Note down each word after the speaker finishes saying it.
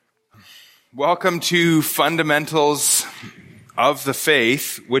Welcome to Fundamentals of the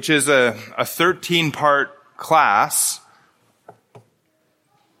Faith, which is a 13-part class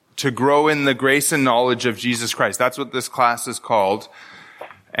to grow in the grace and knowledge of Jesus Christ. That's what this class is called.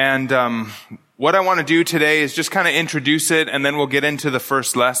 And what I want to do today is just kind of introduce it, and then we'll get into the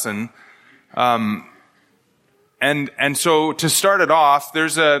first lesson. And so to start it off,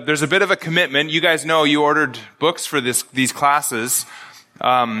 there's a bit of a commitment. You guys know you ordered books for these classes.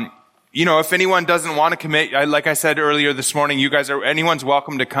 If anyone doesn't want to commit, like I said earlier this morning, anyone's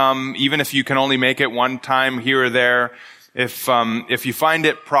welcome to come, even if you can only make it one time here or there. If you find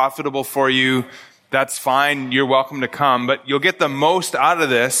it profitable for you, that's fine. You're welcome to come, but you'll get the most out of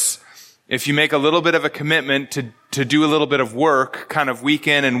this if you make a little bit of a commitment to do a little bit of work, kind of week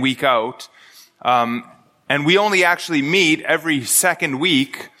in and week out. And we only actually meet every second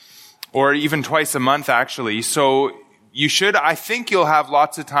week, or even twice a month, actually. So I think you'll have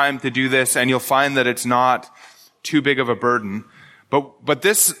lots of time to do this, and you'll find that it's not too big of a burden. But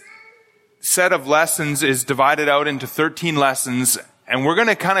this set of lessons is divided out into 13 lessons, and we're going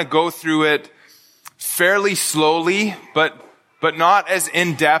to kind of go through it fairly slowly, but not as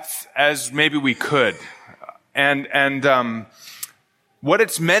in-depth as maybe we could. And what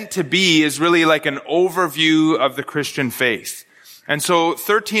it's meant to be is really like an overview of the Christian faith. And so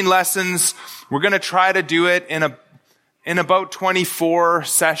 13 lessons, we're going to try to do it in about 24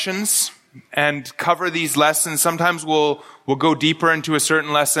 sessions and cover these lessons. Sometimes we'll go deeper into a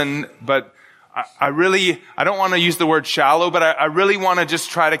certain lesson, but I don't want to use the word shallow, but I really want to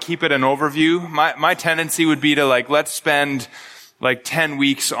just try to keep it an overview. My tendency would be to let's spend 10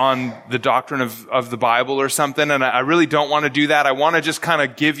 weeks on the doctrine of the Bible or something, and I really don't want to do that. I want to just kind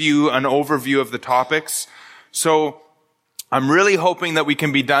of give you an overview of the topics. So I'm really hoping that we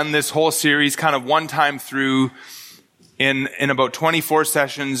can be done this whole series kind of one time through in about 24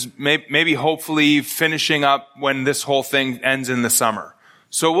 sessions, maybe hopefully finishing up when this whole thing ends in the summer.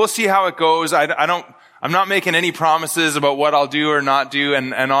 So we'll see how it goes. I'm not making any promises about what I'll do or not do,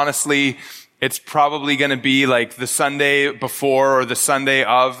 and honestly, it's probably going to be like the Sunday before or the Sunday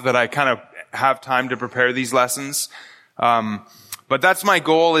of that I kind of have time to prepare these lessons. But that's my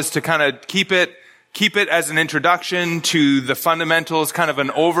goal, is to kind of keep it as an introduction to the fundamentals, kind of an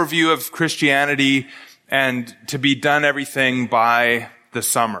overview of Christianity, and to be done everything by the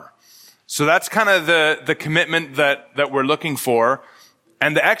summer. So that's kind of the commitment that we're looking for.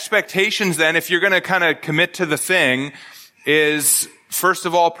 And the expectations then, if you're going to kind of commit to the thing, is first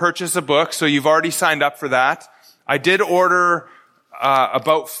of all, purchase a book. So you've already signed up for that. I did order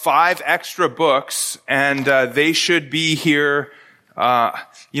about 5 extra books, and they should be here.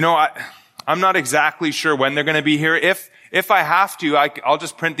 I'm not exactly sure when they're going to be here. If I have to, I'll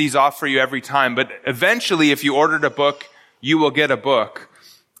just print these off for you every time. But eventually, if you ordered a book, you will get a book.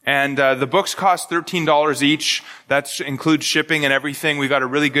 And the books cost $13 each. That includes shipping and everything. We got a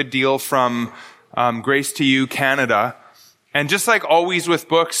really good deal from Grace to You Canada. And just like always with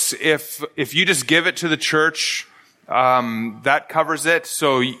books, if you just give it to the church, that covers it.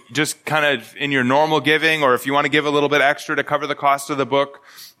 So just kind of in your normal giving, or if you want to give a little bit extra to cover the cost of the book,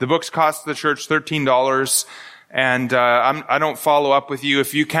 the books cost the church $13. And I don't follow up with you.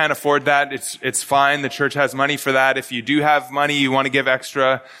 If you can't afford that, it's fine. The church has money for that. If you do have money, you want to give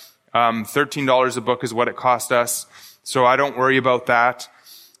extra, $13 a book is what it cost us. So I don't worry about that.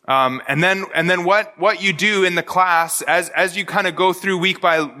 And then what you do in the class, as you kind of go through week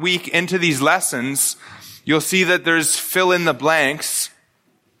by week into these lessons, you'll see that there's fill in the blanks.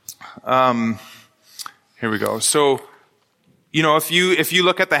 Here we go. So, if you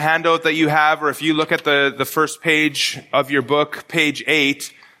look at the handout that you have, or if you look at the first page of your book, page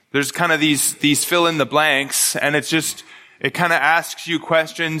 8, there's kind of these fill in the blanks, and it kind of asks you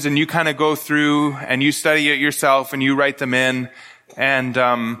questions, and you kind of go through and you study it yourself and you write them in. And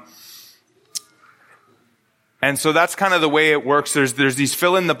so that's kind of the way it works. There's these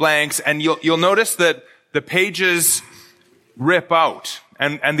fill in the blanks, and you'll notice that the pages rip out.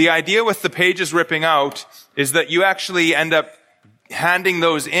 And the idea with the pages ripping out is that you actually end up handing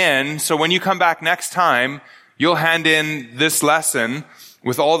those in. So when you come back next time, you'll hand in this lesson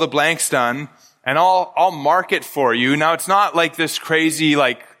with all the blanks done, and I'll mark it for you. Now, it's not like this crazy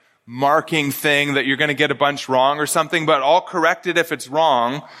marking thing that you're going to get a bunch wrong or something, but I'll correct it if it's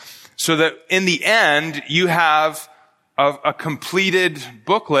wrong, so that in the end you have a completed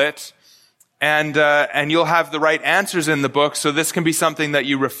booklet, and you'll have the right answers in the book. So this can be something that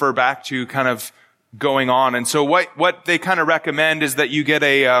you refer back to kind of going on. And so what they kind of recommend is that you get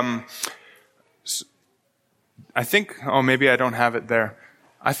maybe I don't have it there.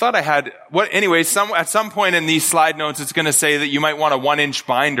 I thought I had, at some point in these slide notes, it's going to say that you might want a 1-inch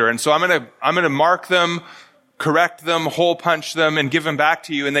binder. And so I'm going to mark them, correct them, hole punch them, and give them back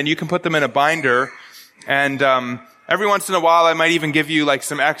to you. And then you can put them in a binder. And, every once in a while, I might even give you like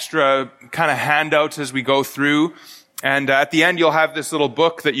some extra kind of handouts as we go through. And at the end, you'll have this little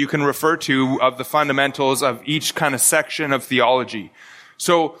book that you can refer to of the fundamentals of each kind of section of theology.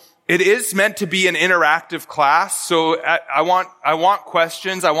 So it is meant to be an interactive class. So I want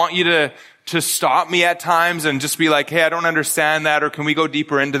questions. I want you to stop me at times and just be like, hey, I don't understand that, or can we go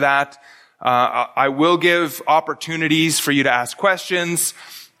deeper into that? I will give opportunities for you to ask questions.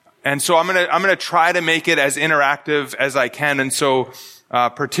 And so I'm gonna try to make it as interactive as I can. And so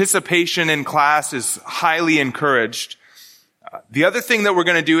participation in class is highly encouraged. The other thing that we're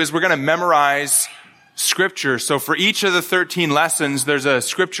going to do is we're going to memorize Scripture. So for each of the 13 lessons, there's a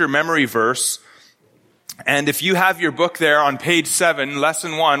Scripture memory verse. And if you have your book there on page 7,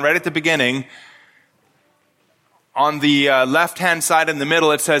 lesson 1, right at the beginning, on the left-hand side in the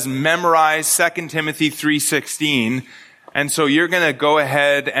middle, it says memorize 2 Timothy 3:16. And so you're going to go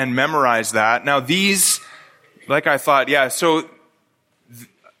ahead and memorize that. Now these, like I thought, so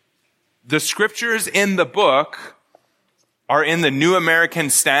the scriptures in the book are in the New American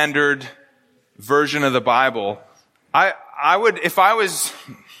Standard version of the Bible. I would, if I was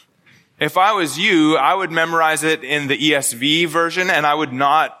you, I would memorize it in the ESV version, and I would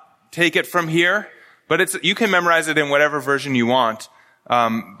not take it from here. But you can memorize it in whatever version you want.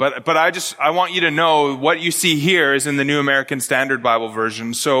 But I want you to know what you see here is in the New American Standard Bible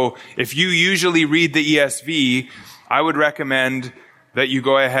version. So if you usually read the ESV, I would recommend that you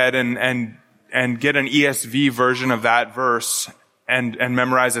go ahead and get an ESV version of that verse and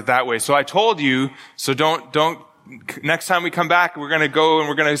memorize it that way. So I told you, so don't, next time we come back, we're going to go and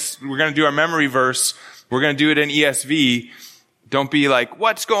we're going to do our memory verse. We're going to do it in ESV. Don't be like,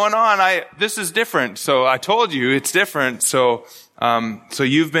 what's going on? This is different. So I told you it's different. So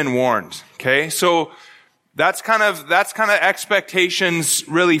you've been warned. Okay. So that's kind of expectations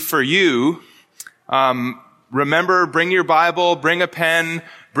really for you. Remember, bring your Bible, bring a pen,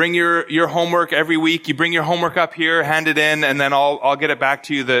 bring your homework every week. You bring your homework up here, hand it in, and then I'll get it back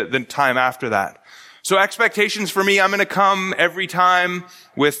to you the time after that. So expectations for me, I'm going to come every time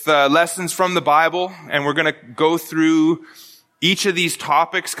with lessons from the Bible, and we're going to go through each of these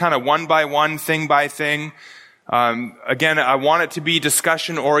topics kind of one by one, thing by thing. Again, I want it to be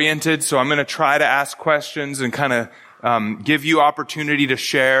discussion oriented, so I'm going to try to ask questions and kind of give you opportunity to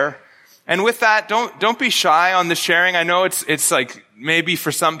share. And with that, don't be shy on the sharing. I know it's like maybe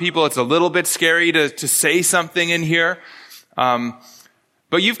for some people it's a little bit scary to say something in here.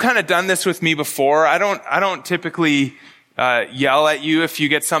 But you've kind of done this with me before. I don't typically yell at you if you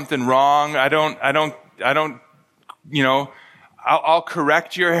get something wrong. I don't I'll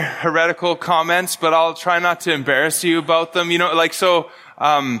correct your heretical comments, but I'll try not to embarrass you about them.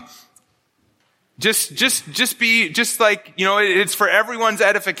 Just like, it's for everyone's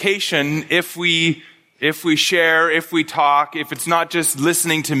edification if we share, if we talk, if it's not just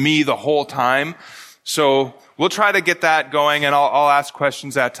listening to me the whole time. So we'll try to get that going, and I'll ask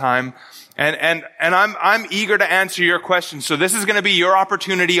questions that time. And I'm eager to answer your questions. So this is going to be your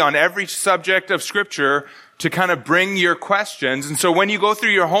opportunity on every subject of Scripture to kind of bring your questions. And so when you go through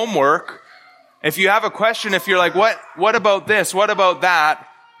your homework, if you have a question, if you're like, what about this? What about that?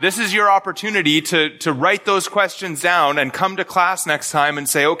 This is your opportunity to write those questions down and come to class next time and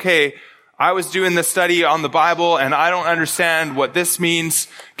say, okay, I was doing this study on the Bible and I don't understand what this means.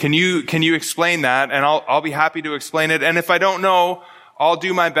 Can you explain that? And I'll be happy to explain it. And if I don't know, I'll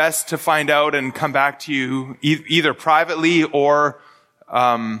do my best to find out and come back to you either privately or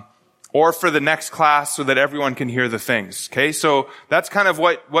for the next class so that everyone can hear the things. Okay. So that's kind of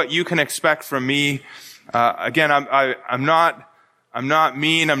what you can expect from me. Again, I'm not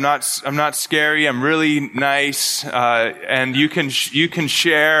mean. I'm not scary. I'm really nice. And you can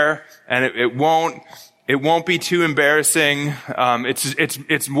share, and it won't be too embarrassing.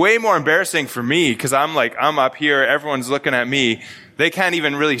 It's way more embarrassing for me because I'm up here. Everyone's looking at me. They can't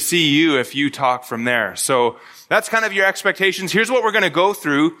even really see you if you talk from there. So that's kind of your expectations. Here's what we're going to go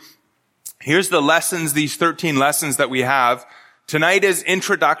through. Here's the lessons, these 13 lessons that we have. Tonight is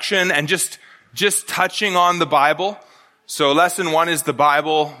introduction and just touching on the Bible. So lesson 1 is the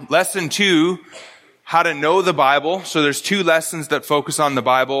Bible. Lesson 2, how to know the Bible. So there's 2 lessons that focus on the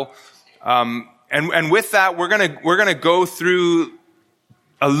Bible. And with that, we're gonna go through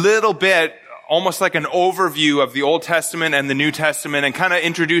a little bit, almost like an overview of the Old Testament and the New Testament, and kind of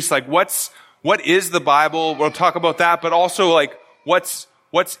introduce like what is the Bible. We'll talk about that, but also like what's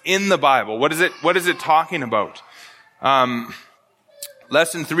in the Bible. What is it talking about?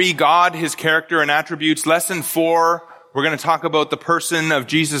 Lesson 3, God, his character and attributes. Lesson 4, we're going to talk about the person of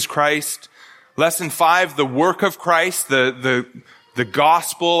Jesus Christ. Lesson 5, the work of Christ, the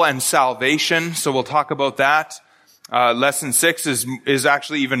gospel and salvation. So we'll talk about that. Lesson 6 is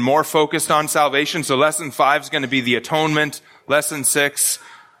actually even more focused on salvation. So lesson 5 is going to be the atonement. Lesson 6,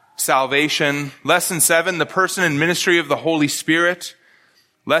 salvation. Lesson 7, the person and ministry of the Holy Spirit.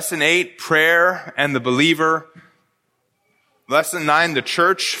 Lesson 8, prayer and the believer. Lesson 9, the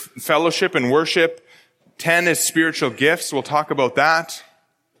church, fellowship and worship. 10 is spiritual gifts. We'll talk about that.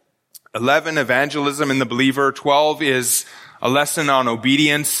 11, evangelism in the believer. 12 is a lesson on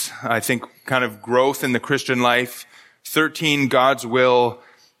obedience. I think kind of growth in the Christian life. 13, God's will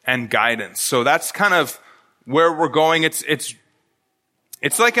and guidance. So that's kind of where we're going. It's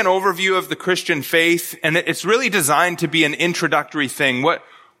like an overview of the Christian faith, and it's really designed to be an introductory thing.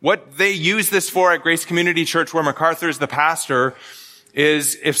 What they use this for at Grace Community Church, where MacArthur is the pastor,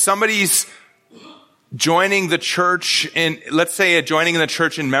 is if somebody's joining the church let's say joining the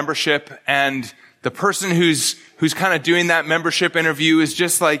church in membership, and the person who's kind of doing that membership interview is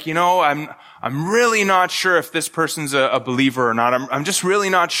just like, I'm really not sure if this person's a believer or not. I'm just really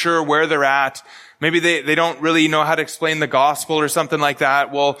not sure where they're at. Maybe they don't really know how to explain the gospel or something like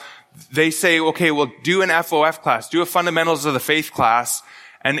that. Well, they say, okay, well, do an FOF class, do a fundamentals of the faith class.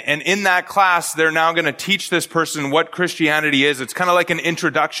 And in that class, they're now going to teach this person what Christianity is. It's kind of like an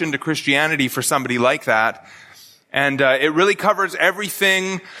introduction to Christianity for somebody like that. And it really covers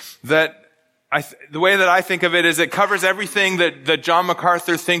everything the way that I think of it is it covers everything that John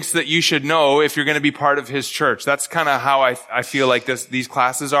MacArthur thinks that you should know if you're going to be part of his church. That's kind of how I feel like these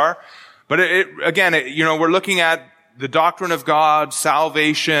classes are. But we're looking at the doctrine of God,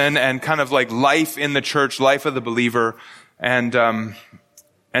 salvation, and kind of like life in the church, life of the believer.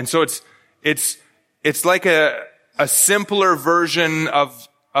 And so it's like a simpler version of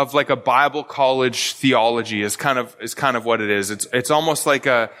like a Bible college theology is kind of what it is. It's almost like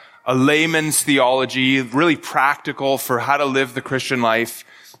a layman's theology, really practical for how to live the Christian life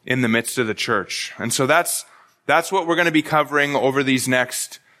in the midst of the church. And so that's what we're going to be covering over these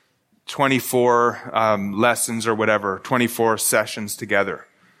next 24 lessons or whatever, 24 sessions together.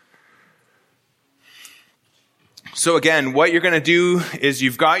 So again, what you're going to do is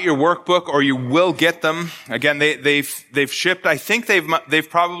you've got your workbook, or you will get them. Again, they've shipped. I think they've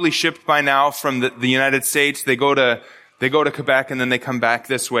probably shipped by now from the United States. They go to Quebec and then they come back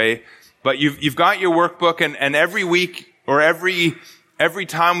this way. But you've got your workbook, and every week or every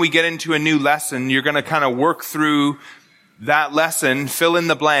time we get into a new lesson, you're going to kind of work through that lesson, fill in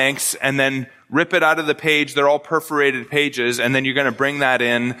the blanks, and then rip it out of the page. They're all perforated pages, and then you're going to bring that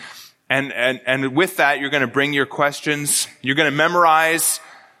in. And with that, you're going to bring your questions. You're going to memorize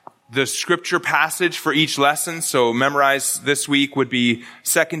the scripture passage for each lesson. So memorize this week would be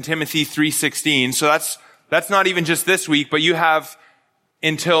 2 Timothy 3:16. So that's not even just this week, but you have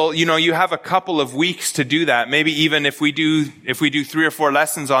until, you have a couple of weeks to do that. Maybe even if we do 3 or 4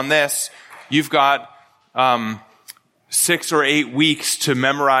 lessons on this, you've got 6 or 8 weeks to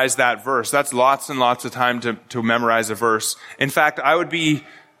memorize that verse. That's lots and lots of time to memorize a verse. In fact, I would be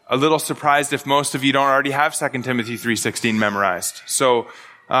a little surprised if most of you don't already have 2 Timothy 3:16 memorized. So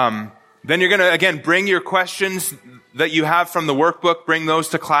then you're going to, again, bring your questions that you have from the workbook, bring those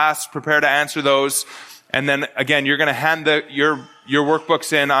to class, prepare to answer those. And then, again, you're going to hand your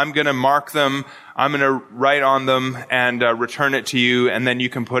workbooks in. I'm going to mark them. I'm going to write on them and return it to you. And then you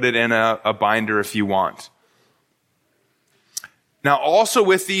can put it in a binder if you want. Now, also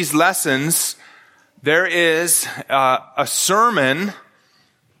with these lessons, there is a sermon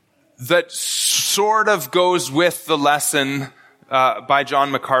that sort of goes with the lesson by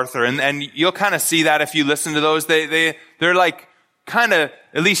John MacArthur. And you'll kind of see that if you listen to those. They're like kind of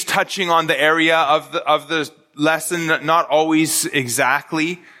at least touching on the area of the lesson, not always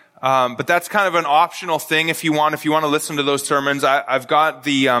exactly. But that's kind of an optional thing if you want to listen to those sermons. I've got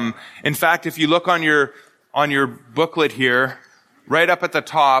in fact, if you look on your booklet here, right up at the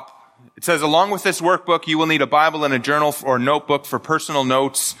top, it says, along with this workbook, you will need a Bible and a journal or notebook for personal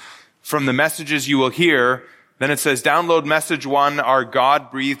notes from the messages you will hear. Then it says, download message 1, our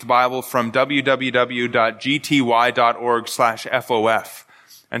God-breathed Bible, from www.gty.org/FOF.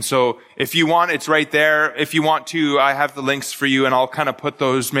 And so if you want, it's right there. If you want to, I have the links for you, and I'll kind of put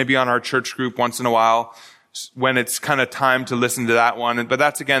those maybe on our church group once in a while when it's kind of time to listen to that one. But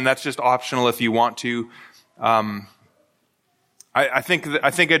that's just optional if you want to. I think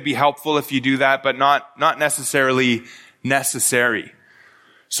it'd be helpful if you do that, but not necessarily necessary.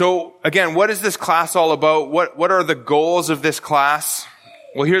 So again, what is this class all about? What are the goals of this class?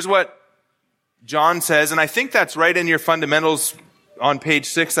 Well, here's what John says, and I think that's right in your fundamentals on page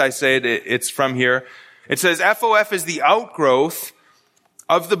 6, I say it's from here. It says, FOF is the outgrowth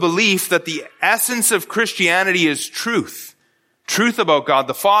of the belief that the essence of Christianity is truth. Truth about God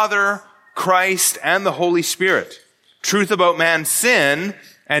the Father, Christ, and the Holy Spirit. Truth about man's sin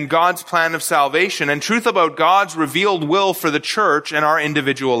and God's plan of salvation, and truth about God's revealed will for the church and our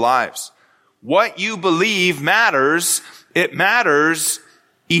individual lives. What you believe matters. It matters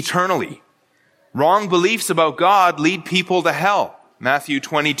eternally. Wrong beliefs about God lead people to hell. Matthew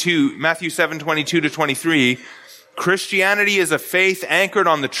 7:22 to 23. Christianity is a faith anchored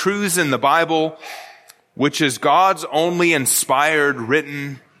on the truths in the Bible, which is God's only inspired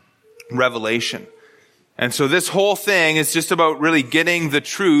written revelation. And so this whole thing is just about really getting the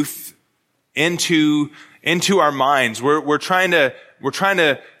truth into our minds. We're trying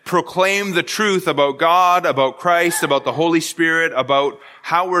to proclaim the truth about God, about Christ, about the Holy Spirit, about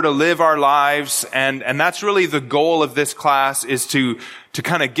how we're to live our lives. And that's really the goal of this class, is to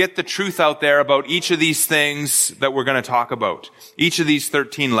kind of get the truth out there about each of these things that we're going to talk about. Each of these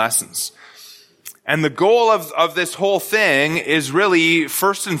 13 lessons. And the goal of this whole thing is really,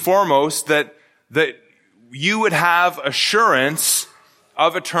 first and foremost, that you would have assurance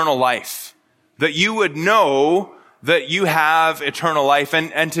of eternal life. That you would know that you have eternal life.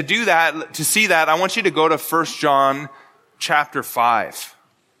 And to do that, to see that, I want you to go to 1 John chapter 5.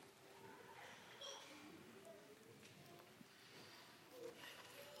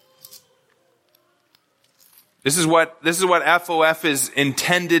 This is what FOF is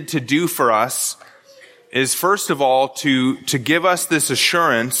intended to do for us, is first of all to give us this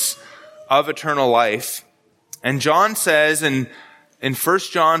assurance of eternal life. And John says in 1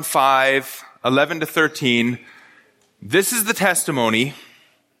 John 5, 11 to 13, this is the testimony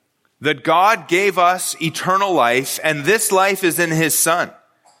that God gave us eternal life, and this life is in his Son.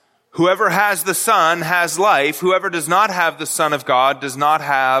 Whoever has the Son has life. Whoever does not have the Son of God does not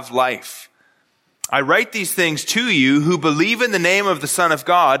have life. I write these things to you who believe in the name of the Son of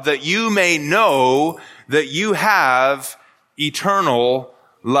God, that you may know that you have eternal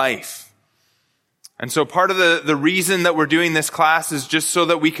life. And so part of the reason that we're doing this class is just so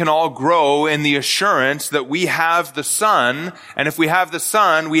that we can all grow in the assurance that we have the Son. And if we have the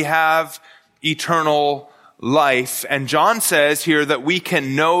Son, we have eternal life. And John says here that we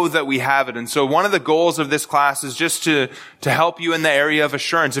can know that we have it. And so one of the goals of this class is just to help you in the area of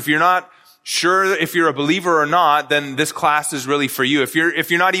assurance. If you're not sure if you're a believer or not, then this class is really for you. If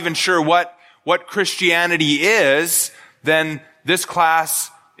you're not even sure what Christianity is, then this class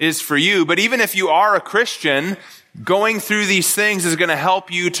is for you. But even if you are a Christian, going through these things is going to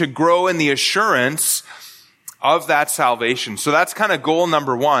help you to grow in the assurance of that salvation. So that's kind of goal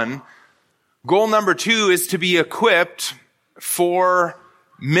number 1. Goal number 2 is to be equipped for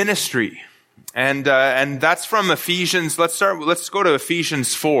ministry. And that's from Ephesians. Let's go to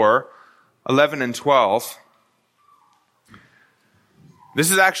Ephesians 4, 11 and 12. This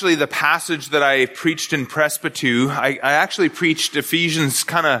is actually the passage that I preached in Presbytu. I actually preached Ephesians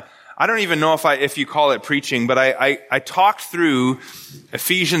I don't even know if you call it preaching, but I talked through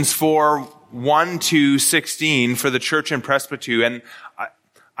Ephesians 4, 1 to 16 for the church in Presbytu. And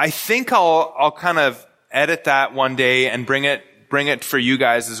I think I'll kind of edit that one day and bring it for you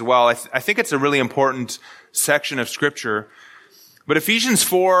guys as well. I think it's a really important section of Scripture. But Ephesians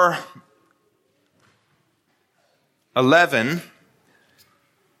 4, 11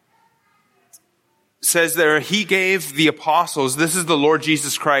 says there, he gave the apostles, this is the Lord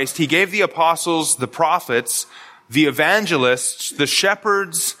Jesus Christ, he gave the apostles, the prophets, the evangelists, the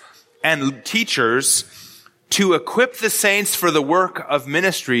shepherds, and teachers to equip the saints for the work of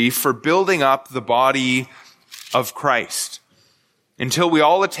ministry, for building up the body of Christ, until we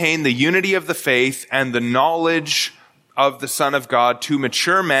all attain the unity of the faith and the knowledge of the Son of God, to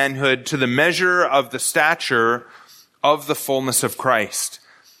mature manhood, to the measure of the stature of the fullness of Christ.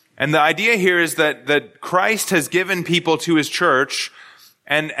 And the idea here is that Christ has given people to his church,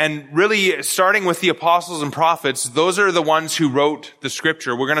 and really starting with the apostles and prophets, those are the ones who wrote the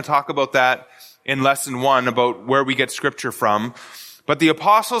Scripture. We're going to talk about that in lesson 1, about where we get Scripture from. But the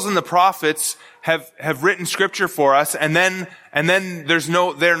apostles and the prophets have written Scripture for us, and then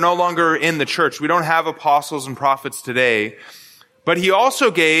they're no longer in the church. We don't have apostles and prophets today. But he also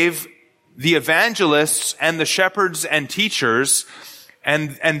gave the evangelists and the shepherds and teachers.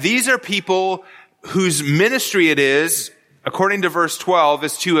 And these are people whose ministry it is, according to verse 12,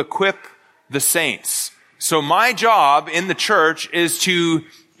 is to equip the saints. So my job in the church is to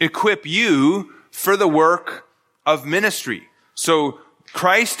equip you for the work of ministry. So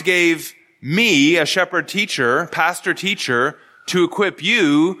Christ gave me, a shepherd teacher, pastor teacher, to equip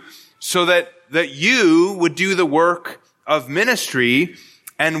you so that you would do the work of ministry.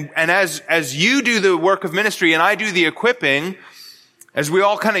 And as you do the work of ministry and I do the equipping, as we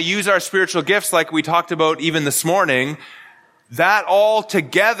all kind of use our spiritual gifts like we talked about even this morning, that all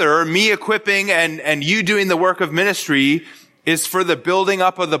together, me equipping and you doing the work of ministry, is for the building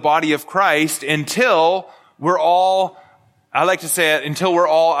up of the body of Christ until we're all, I like to say it, until we're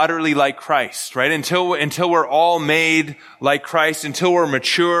all utterly like Christ, right? Until we're all made like Christ, until we're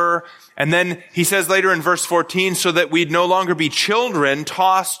mature. And then he says later in verse 14, so that we'd no longer be children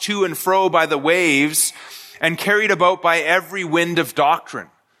tossed to and fro by the waves and carried about by every wind of doctrine.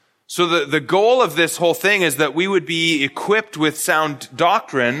 So the goal of this whole thing is that we would be equipped with sound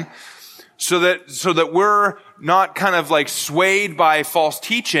doctrine so that we're not kind of like swayed by false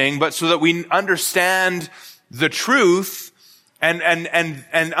teaching, but so that we understand the truth and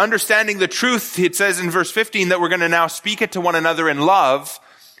understanding the truth. It says in verse 15 that we're going to now speak it to one another in love.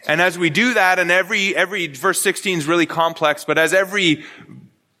 And as we do that, and every verse 16 is really complex, but as every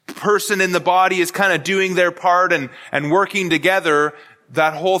person in the body is kind of doing their part and working together,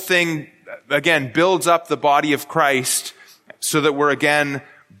 that whole thing, again, builds up the body of Christ so that we're, again,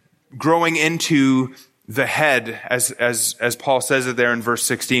 growing into the head, as Paul says it there in verse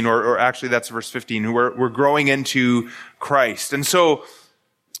 16, or actually that's verse 15. We're growing into Christ. And so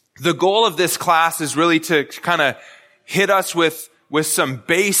the goal of this class is really to kind of hit us with some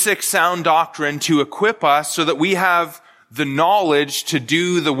basic sound doctrine to equip us so that we have the knowledge to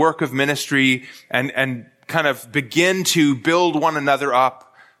do the work of ministry and kind of begin to build one another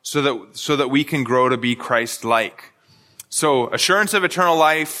up so that we can grow to be Christ-like. So assurance of eternal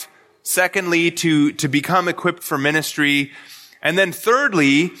life. Secondly, to become equipped for ministry. And then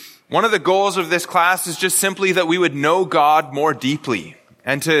thirdly, one of the goals of this class is just simply that we would know God more deeply.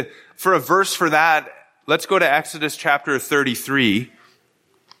 And for a verse for that, let's go to Exodus chapter 33.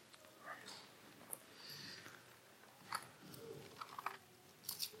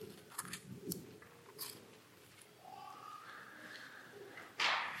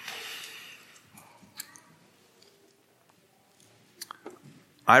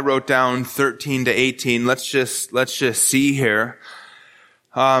 I wrote down 13 to 18. Let's just see here.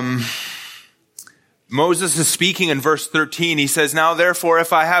 Moses is speaking in verse 13. He says, now therefore,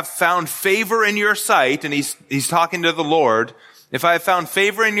 if I have found favor in your sight, and he's talking to the Lord, if I have found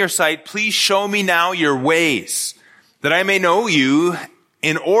favor in your sight, please show me now your ways, that I may know you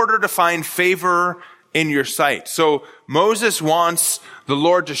in order to find favor in your sight. So Moses wants the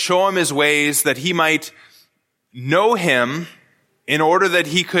Lord to show him his ways that he might know him in order that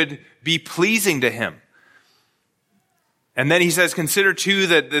he could be pleasing to him. And then he says, consider too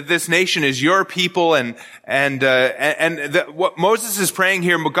that this nation is your people and what Moses is praying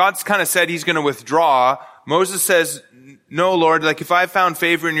here, God's kind of said he's going to withdraw. Moses says, no, Lord, like if I've found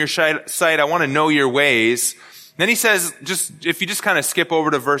favor in your sight, I want to know your ways. Then he says, if you just kind of skip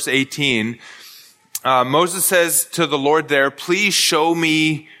over to verse 18, Moses says to the Lord there, please show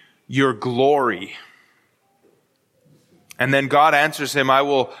me your glory. And then God answers him, I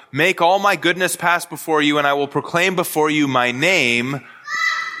will make all my goodness pass before you, and I will proclaim before you my name,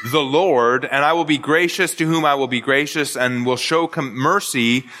 the Lord, and I will be gracious to whom I will be gracious, and will show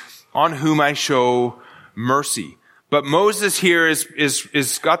mercy on whom I show mercy. But Moses here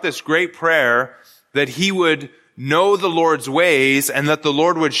is got this great prayer that he would know the Lord's ways, and that the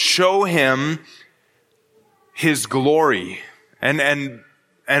Lord would show him his glory.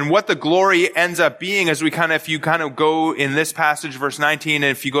 And what the glory ends up being as if you kind of go in this passage, verse 19,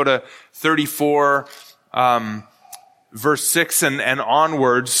 and if you go to 34, verse 6 and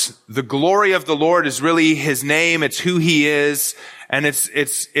onwards, the glory of the Lord is really his name, it's who he is, and it's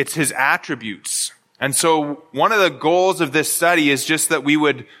his attributes. And so one of the goals of this study is just that we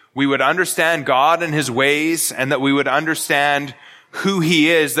would understand God and his ways, and that we would understand who he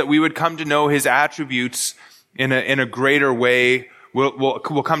is, that we would come to know his attributes in a greater way.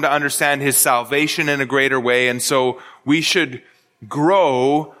 We'll come to understand his salvation in a greater way. And so we should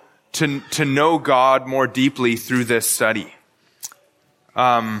grow to know God more deeply through this study.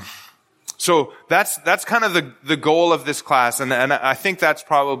 So that's kind of the goal of this class. And I think that's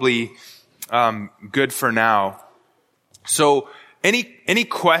probably, good for now. So any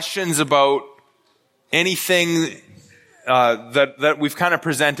questions about anything that we've kind of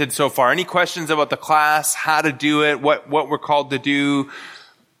presented so far? Any questions about the class, how to do it, what we're called to do,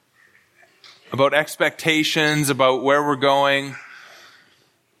 about expectations, about where we're going?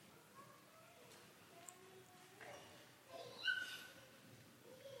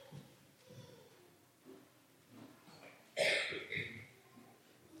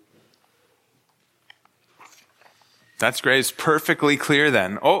 That's great. It's perfectly clear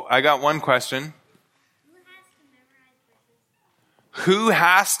then. Oh, I got one question. who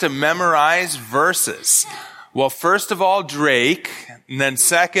has to memorize verses? Well, first of all, Drake, and then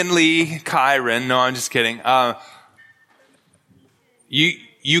secondly, Kyron. No, I'm just kidding.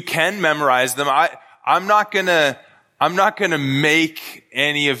 You can memorize them. I'm not gonna make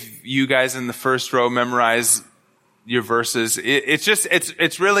any of you guys in the first row memorize your verses.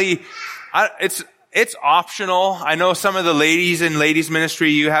 It's really optional. I know some of the ladies in ladies ministry,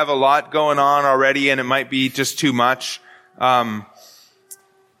 you have a lot going on already, and it might be just too much.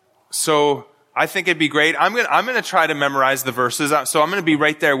 So I think it'd be great. I'm gonna try to memorize the verses. So I'm gonna be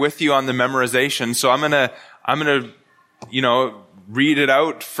right there with you on the memorization. So I'm gonna, read it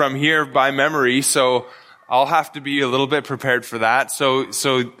out from here by memory. So I'll have to be a little bit prepared for that. So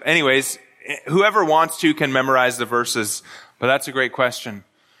anyways, whoever wants to can memorize the verses, but that's a great question.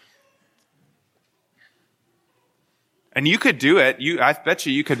 And you could do it. I bet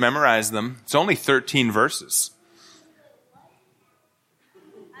you could memorize them. It's only 13 verses.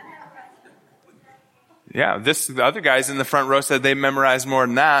 Yeah, the other guys in the front row said they memorized more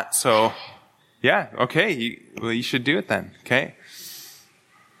than that. So, yeah, okay. You should do it then. Okay.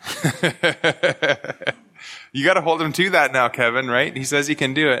 You got to hold him to that now, Kevin, right? He says he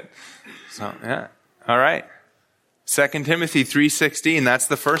can do it. So, yeah. All right. 2 Timothy 3:16, that's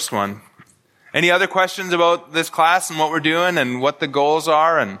the first one. Any other questions about this class and what we're doing and what the goals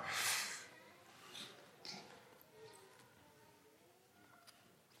are?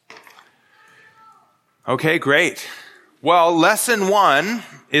 Okay, great. Well, lesson 1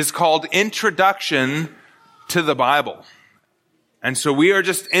 is called Introduction to the Bible. And so we are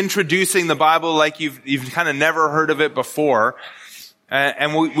just introducing the Bible like you've kind of never heard of it before.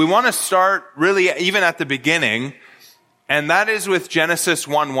 And we want to start really even at the beginning, and that is with Genesis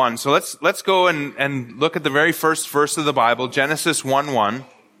 1:1. So let's go and look at the very first verse of the Bible, Genesis 1:1.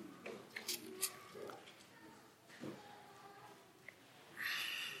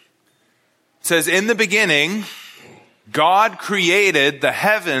 It says, "In the beginning, God created the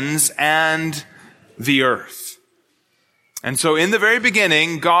heavens and the earth." And so in the very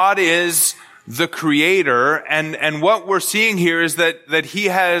beginning, God is the creator, and what we're seeing here is that he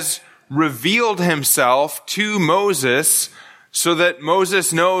has revealed himself to Moses so that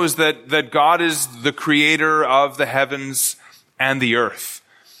Moses knows that God is the creator of the heavens and the earth.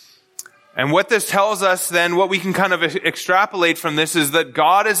 And what this tells us then, what we can kind of extrapolate from this, is that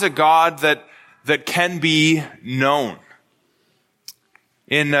God is a God that can be known.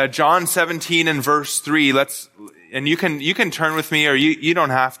 In John 17 and verse 3, and you can turn with me, or you don't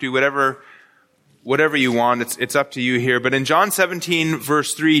have to, whatever you want, it's up to you here. But in John 17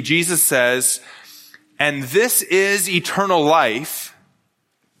 verse 3, Jesus says, "And this is eternal life,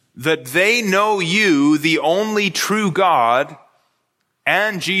 that they know you, the only true God,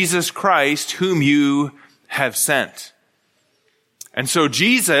 and Jesus Christ, whom you have sent." And so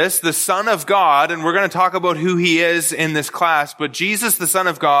Jesus, the Son of God, and we're going to talk about who he is in this class, but Jesus, the Son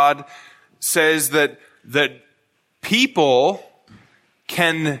of God, says that people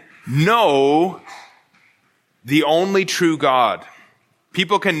can know the only true God.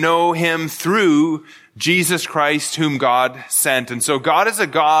 People can know him through Jesus Christ, whom God sent. And so God is a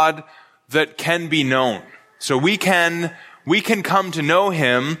God that can be known. So we can come to know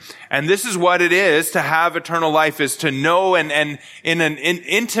him, and this is what it is to have eternal life, is to know and in an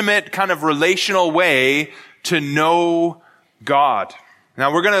intimate kind of relational way to know God.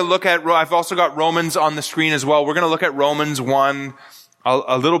 Now we're going to look at, I've also got Romans on the screen as well. We're going to look at Romans 1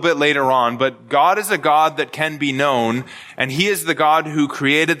 a little bit later on, but God is a God that can be known, and he is the God who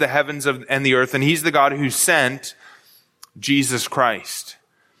created the heavens and the earth, and he's the God who sent Jesus Christ.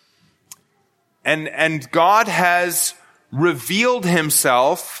 And God has revealed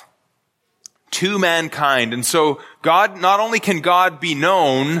himself to mankind. And so God, not only can God be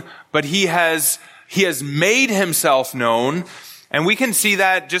known, but he has made himself known. And we can see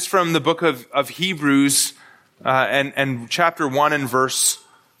that just from the book of Hebrews, and chapter 1 and verse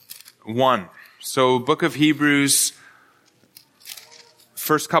 1. So book of Hebrews,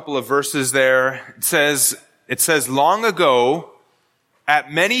 first couple of verses there, it says, "Long ago,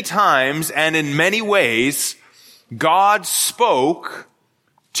 at many times and in many ways, God spoke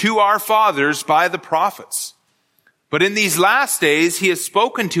to our fathers by the prophets. But in these last days, he has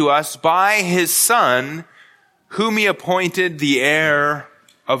spoken to us by his Son, whom he appointed the heir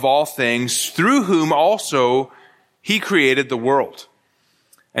of all things, through whom also he created the world."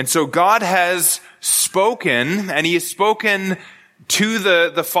 And so God has spoken, and he has spoken to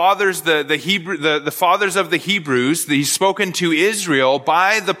the fathers, the fathers of the Hebrews. He's spoken to Israel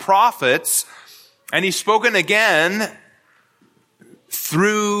by the prophets, and he's spoken again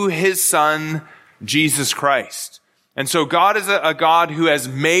through his Son, Jesus Christ. And so God is a God who has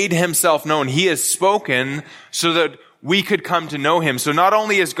made himself known. He has spoken so that we could come to know him. So not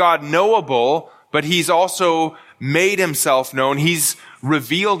only is God knowable, but he's also made himself known. He's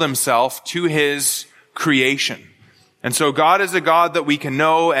revealed himself to his creation. And so God is a God that we can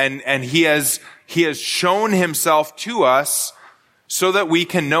know, and he has shown himself to us so that we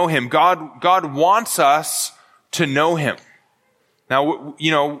can know him. God wants us to know him. Now,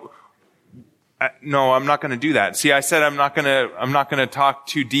 no, I'm not going to do that. See, I said I'm not going to talk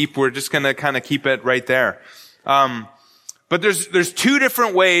too deep. We're just going to kind of keep it right there. But there's two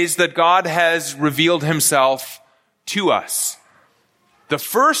different ways that God has revealed himself to us. The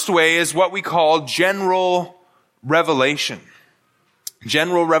first way is what we call general revelation.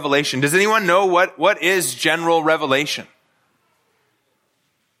 General revelation. Does anyone know what is general revelation?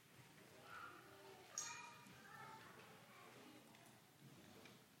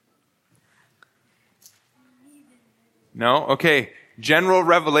 No? Okay. General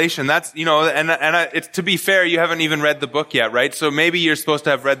revelation. That's, it's, to be fair, you haven't even read the book yet, right? So maybe you're supposed to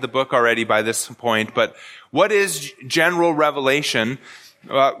have read the book already by this point, but what is general revelation?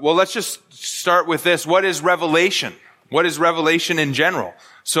 Well, let's just start with this. What is revelation? What is revelation in general?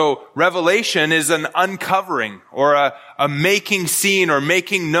 So revelation is an uncovering or a making seen or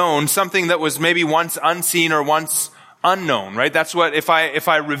making known something that was maybe once unseen or once unknown, right? That's what, if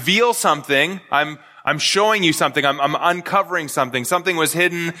I reveal something, I'm showing you something. I'm uncovering something. Something was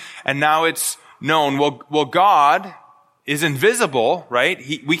hidden and now it's known. Well, God is invisible, right?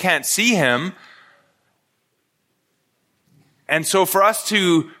 We can't see him. And so for us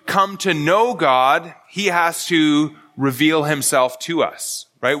to come to know God, he has to reveal himself to us,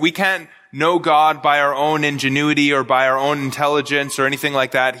 right? We can't know God by our own ingenuity or by our own intelligence or anything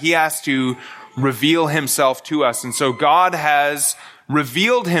like that. He has to reveal himself to us. And so God has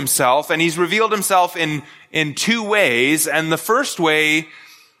revealed himself, and he's revealed himself in two ways. And the first way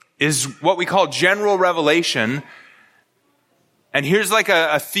is what we call general revelation. And here's like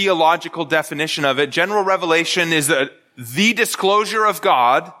a theological definition of it. General revelation is the disclosure of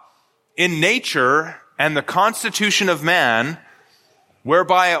God in nature and the constitution of man,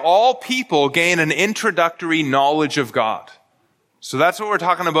 whereby all people gain an introductory knowledge of God. So that's what we're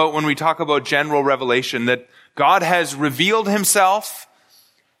talking about when we talk about general revelation, that God has revealed himself,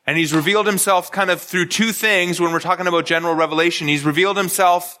 and he's revealed himself kind of through two things when we're talking about general revelation. He's revealed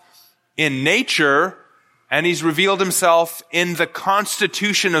himself in nature, and he's revealed himself in the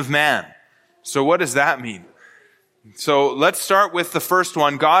constitution of man. So what does that mean? So let's start with the first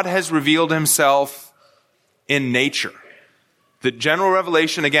one. God has revealed himself in nature. The general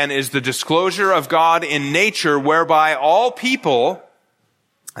revelation, again, is the disclosure of God in nature, whereby all people,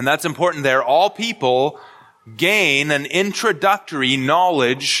 and that's important there, all people gain an introductory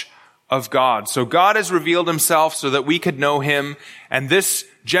knowledge of God. So God has revealed himself so that we could know him, and this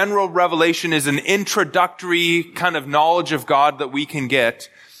general revelation is an introductory kind of knowledge of God that we can get.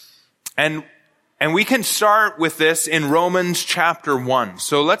 And we can start with this in Romans chapter 1.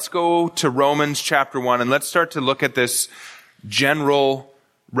 So let's go to Romans chapter 1 and let's start to look at this general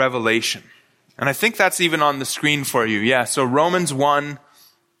revelation. And I think that's even on the screen for you. Yeah, so Romans 1,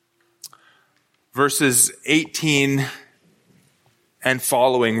 verses 18 and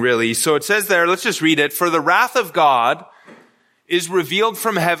following, really. So it says there, let's just read it. For the wrath of God is revealed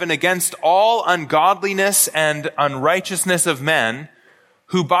from heaven against all ungodliness and unrighteousness of men,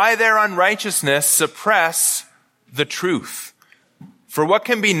 who by their unrighteousness suppress the truth. For what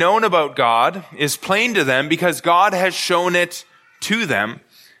can be known about God is plain to them, because God has shown it to them.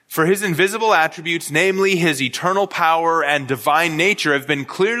 For his invisible attributes, namely his eternal power and divine nature, have been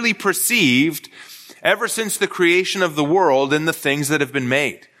clearly perceived ever since the creation of the world in the things that have been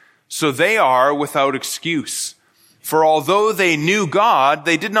made. So they are without excuse. For although they knew God,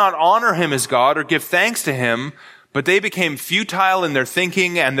 they did not honor him as God or give thanks to him, but they became futile in their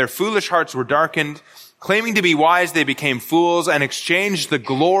thinking, and their foolish hearts were darkened. Claiming to be wise, they became fools and exchanged the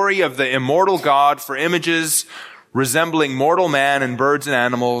glory of the immortal God for images resembling mortal man and birds and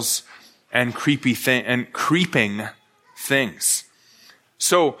animals and creeping things.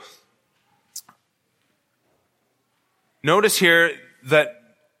 So, notice here that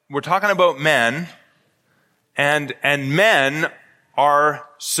we're talking about men, and men are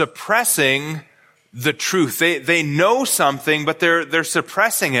suppressing the truth. They know something, but they're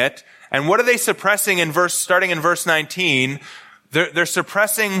suppressing it. And what are they suppressing starting in verse 19? They're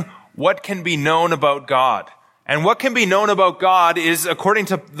suppressing what can be known about God. And what can be known about God is, according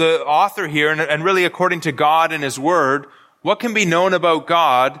to the author here, and really according to God and his word, what can be known about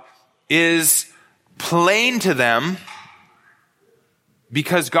God is plain to them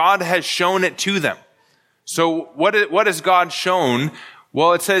because God has shown it to them. So what has God shown?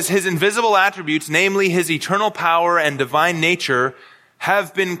 Well, it says his invisible attributes, namely his eternal power and divine nature,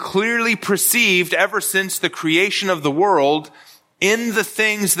 have been clearly perceived ever since the creation of the world in the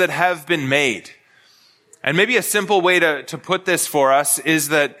things that have been made. And maybe a simple way to put this for us is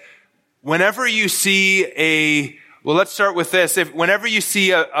that whenever you see let's start with this. Whenever you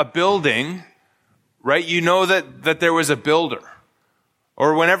see a building, right, you know that there was a builder.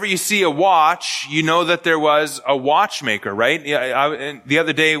 Or whenever you see a watch, you know that there was a watchmaker, right? The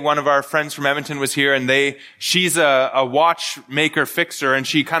other day, one of our friends from Edmonton was here, and she's a watchmaker fixer, and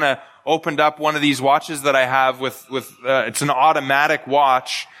she kind of opened up one of these watches that I have with it's an automatic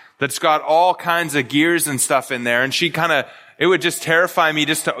watch that's got all kinds of gears and stuff in there, and it would just terrify me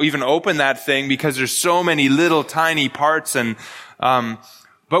just to even open that thing because there's so many little tiny parts.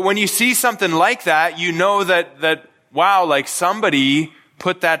 But when you see something like that, you know that wow, like somebody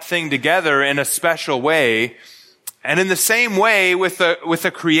put that thing together in a special way. And in the same way with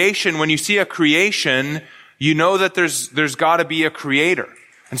a creation, when you see a creation, you know that there's got to be a creator.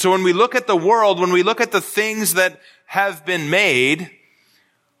 And so when we look at the world, when we look at the things that have been made,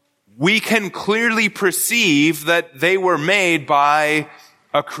 we can clearly perceive that they were made by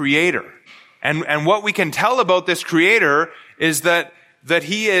a creator. And what we can tell about this creator is that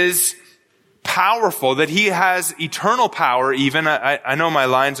he is powerful, that he has eternal power even. I know my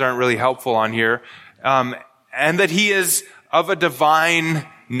lines aren't really helpful on here. And that he is of a divine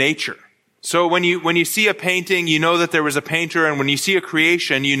nature. So when you see a painting, you know that there was a painter, and when you see a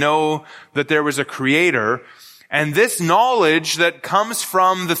creation, you know that there was a creator. And this knowledge that comes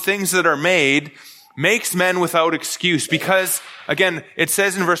from the things that are made makes men without excuse, because again, it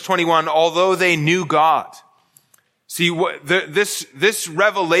says in verse 21, although they knew God. See, this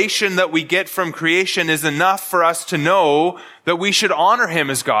revelation that we get from creation is enough for us to know that we should honor him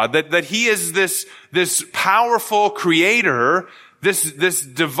as God, that he is this powerful creator, this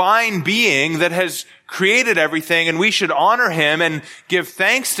divine being that has created everything, and we should honor him and give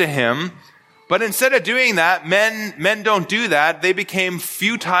thanks to him. But instead of doing that, men don't do that. They became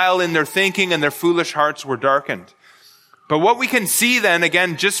futile in their thinking, and their foolish hearts were darkened. But what we can see then,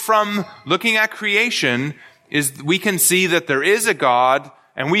 again, just from looking at creation, is we can see that there is a God,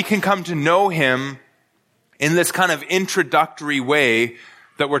 and we can come to know him in this kind of introductory way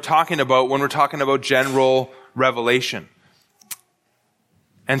that we're talking about when we're talking about general revelation.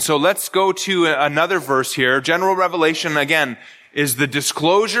 And so let's go to another verse here. General revelation, again, is the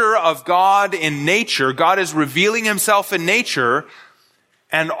disclosure of God in nature. God is revealing himself in nature,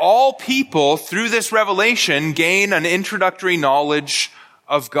 and all people through this revelation gain an introductory knowledge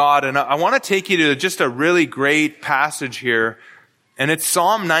of God. And I want to take you to just a really great passage here, and it's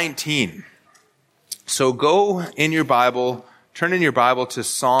Psalm 19. So go in your Bible, turn in your Bible to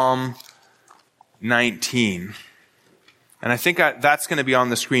Psalm 19. And I think that's going to be on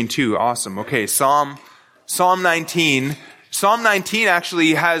the screen too. Awesome. Okay, Psalm 19. Psalm 19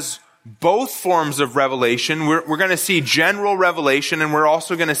 actually has both forms of revelation. We're going to see general revelation, and we're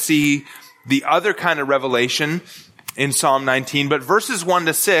also going to see the other kind of revelation in Psalm 19, but verses 1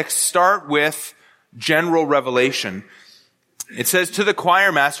 to 6 start with general revelation. It says, to the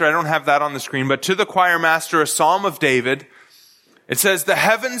choir master, I don't have that on the screen, but to the choir master, a psalm of David. It says, the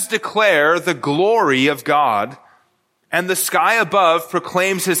heavens declare the glory of God, and the sky above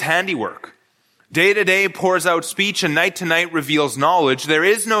proclaims his handiwork. Day to day pours out speech, and night to night reveals knowledge. There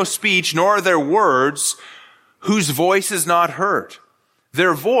is no speech, nor are there words whose voice is not heard.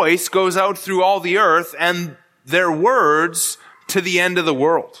 Their voice goes out through all the earth, and their words to the end of the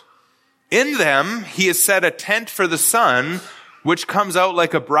world. In them he has set a tent for the sun, which comes out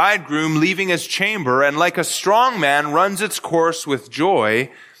like a bridegroom leaving his chamber, and like a strong man runs its course with joy.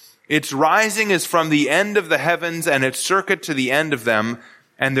 Its rising is from the end of the heavens, and its circuit to the end of them,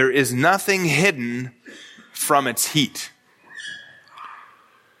 and there is nothing hidden from its heat.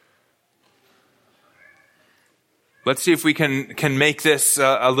 Let's see if we can make this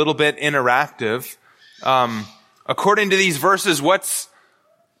a little bit interactive. According to these verses, what's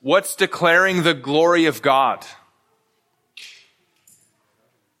declaring the glory of God?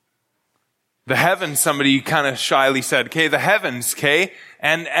 The heavens, somebody kind of shyly said, okay, the heavens, okay?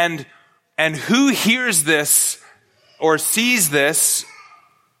 And who hears this or sees this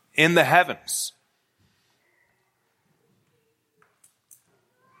in the heavens?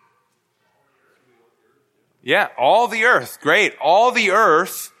 Yeah, all the earth. Great. All the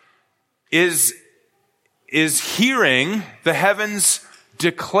earth is hearing the heavens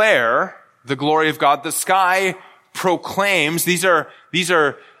declare the glory of God. The sky proclaims. These are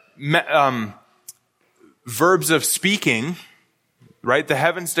verbs of speaking. right? The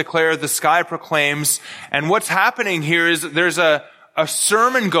heavens declare, the sky proclaims. And what's happening here is there's a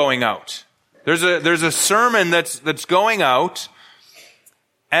sermon going out. There's a sermon that's going out,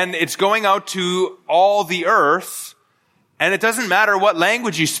 and it's going out to all the earth. And it doesn't matter what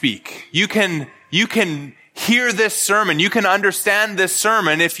language you speak. You can hear this sermon. You can understand this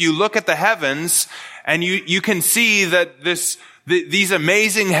sermon if you look at the heavens, and you can see that these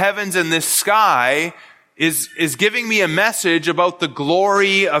amazing heavens and this sky is giving me a message about the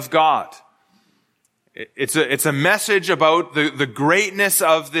glory of God. It's a message about the greatness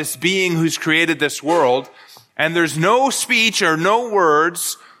of this being who's created this world. And there's no speech or no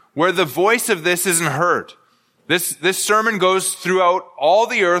words where the voice of this isn't heard. This sermon goes throughout all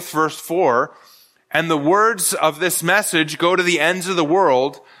the earth, verse 4, and the words of this message go to the ends of the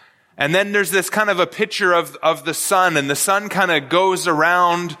world. And then there's this kind of a picture of the sun, and the sun kind of goes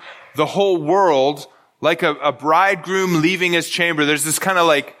around the whole world like a bridegroom leaving his chamber. There's this kind of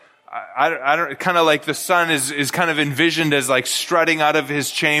like, kind of like the sun is kind of envisioned as like strutting out of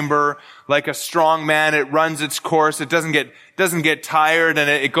his chamber, like a strong man. It runs its course. It doesn't get tired, and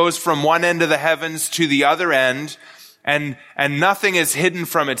it goes from one end of the heavens to the other end, and nothing is hidden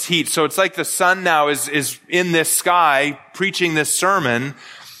from its heat. So it's like the sun now is in this sky preaching this sermon,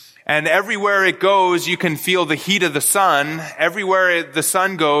 and everywhere it goes, you can feel the heat of the sun. Everywhere the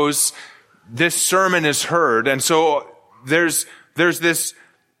sun goes, this sermon is heard. And so there's this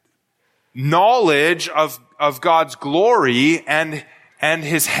knowledge of God's glory, and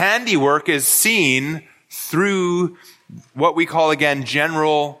his handiwork is seen through what we call, again,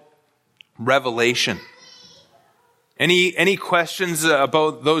 general revelation. Any questions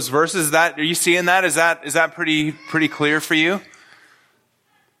about those verses? Are you seeing that? Is that pretty clear for you?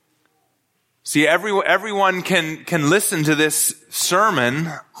 See, everyone can listen to this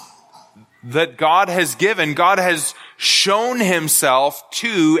sermon that God has given. God has shown himself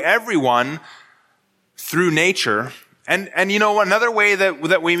to everyone through nature. And you know, another way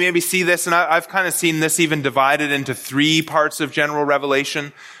that we maybe see this, and I've kind of seen this even divided into three parts of general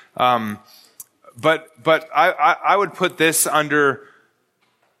revelation. But I would put this under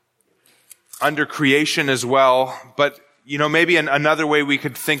creation as well. But, you know, maybe another way we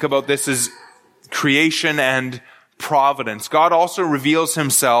could think about this is creation and providence. God also reveals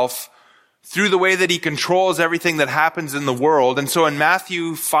himself through the way that he controls everything that happens in the world. And so in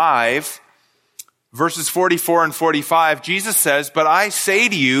Matthew 5, verses 44 and 45, Jesus says, "But I say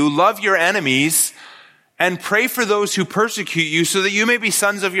to you, love your enemies and pray for those who persecute you, so that you may be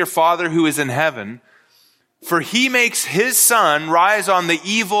sons of your Father who is in heaven. For he makes his sun rise on the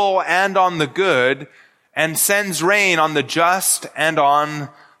evil and on the good, and sends rain on the just and on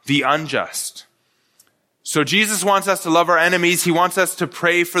the unjust." So Jesus wants us to love our enemies. He wants us to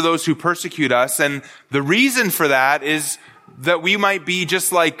pray for those who persecute us. And the reason for that is that we might be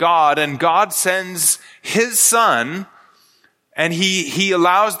just like God. And God sends his sun, and he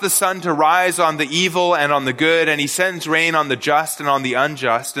allows the sun to rise on the evil and on the good, and he sends rain on the just and on the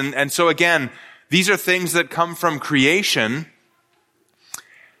unjust. And so again, these are things that come from creation.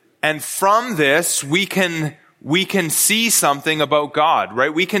 And from this, we can see something about God,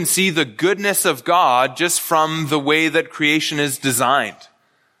 right? We can see the goodness of God just from the way that creation is designed.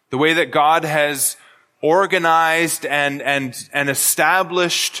 The way that God has organized and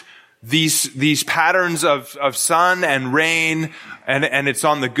established these patterns of sun and rain, and it's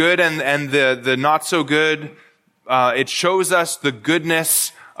on the good and the not so good. It shows us the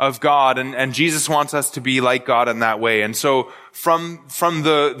goodness of God, and Jesus wants us to be like God in that way. And so from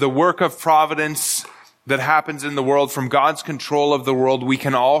the work of providence that happens in the world, from God's control of the world, we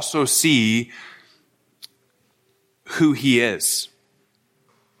can also see who he is.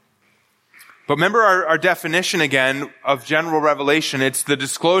 But remember our definition again of general revelation. It's the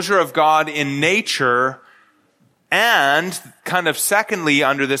disclosure of God in nature, and kind of secondly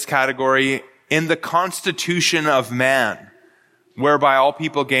under this category, in the constitution of man, whereby all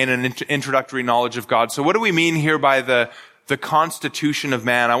people gain an introductory knowledge of God. So what do we mean here by the constitution of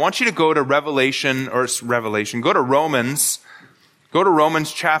man? I want you to go to go to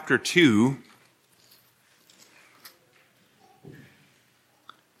Romans chapter 2.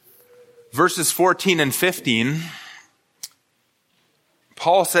 Verses 14 and 15,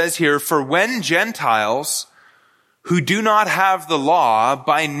 Paul says here, "For when Gentiles who do not have the law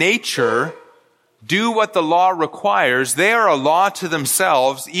by nature do what the law requires, they are a law to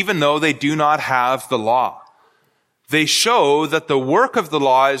themselves, even though they do not have the law. They show that the work of the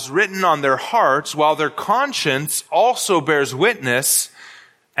law is written on their hearts, while their conscience also bears witness,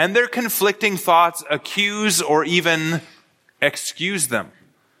 and their conflicting thoughts accuse or even excuse them."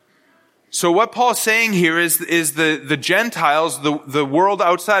 So what Paul's saying here is the Gentiles, the world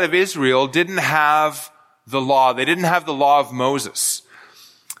outside of Israel, didn't have the law. They didn't have the law of Moses.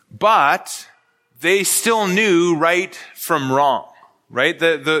 But they still knew right from wrong, right?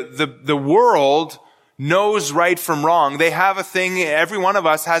 The world knows right from wrong. They have a thing, every one of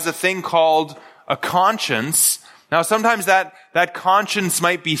us has a thing called a conscience. Now sometimes that conscience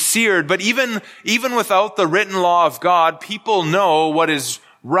might be seared, but even without the written law of God, people know what is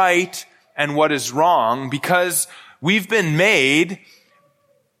right and what is wrong because we've been made,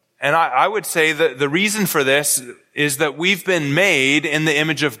 and I would say that the reason for this is that we've been made in the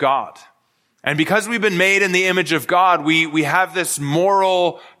image of God. And because we've been made in the image of God, we have this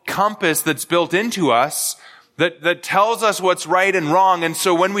moral compass that's built into us that tells us what's right and wrong. And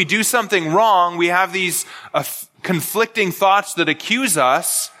so when we do something wrong, we have these conflicting thoughts that accuse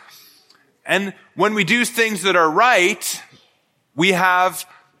us. And when we do things that are right, we have,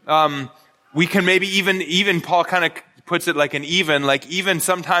 we can maybe even Paul kind of puts it like even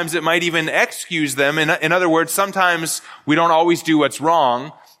sometimes it might even excuse them. In other words, sometimes we don't always do what's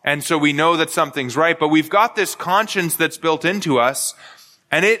wrong. And so we know that something's right, but we've got this conscience that's built into us,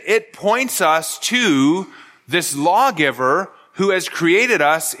 and it points us to this lawgiver who has created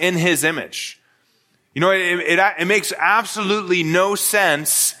us in his image. You know, it makes absolutely no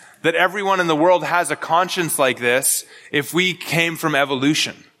sense that everyone in the world has a conscience like this if we came from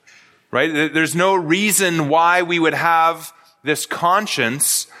evolution, right? There's no reason why we would have this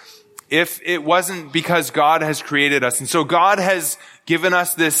conscience if it wasn't because God has created us. And so God has given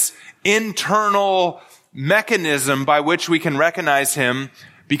us this internal mechanism by which we can recognize him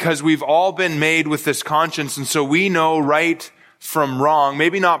because we've all been made with this conscience. And so we know right from wrong,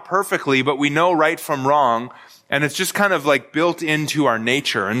 maybe not perfectly, but we know right from wrong. And it's just kind of like built into our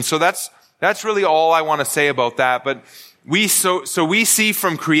nature. And so that's really all I want to say about that. But we see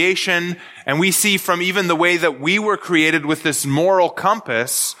from creation, and we see from even the way that we were created with this moral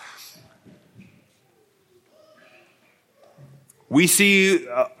compass, we see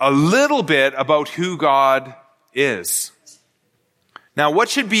a little bit about who God is. Now,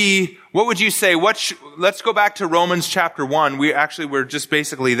 what would you say, let's go back to Romans chapter 1. We're just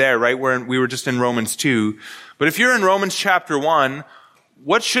basically there, right? We were just in Romans 2. But if you're in Romans chapter 1,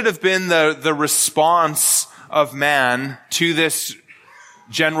 what should have been the response of man to this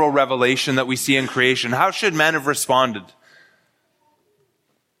general revelation that we see in creation? How should men have responded?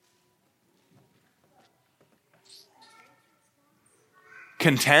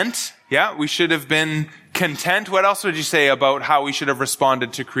 Content. Yeah, we should have been content. What else would you say about how we should have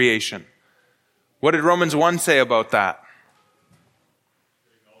responded to creation? What did Romans 1 say about that?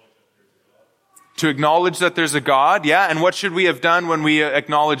 To acknowledge that there's a God. Yeah, and what should we have done when we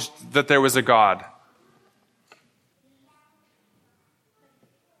acknowledged that there was a God?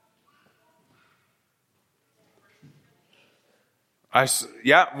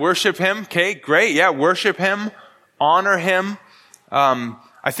 Worship him. Okay, great. Yeah, worship him. Honor him.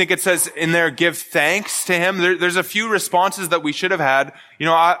 I think it says in there, give thanks to him. There's a few responses that we should have had. You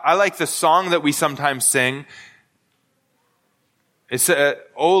know, I like the song that we sometimes sing. It's,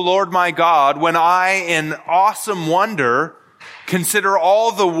 O Lord my God, when I in awesome wonder consider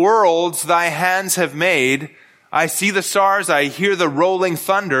all the worlds thy hands have made, I see the stars, I hear the rolling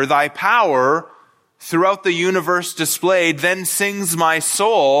thunder, thy power throughout the universe displayed, then sings my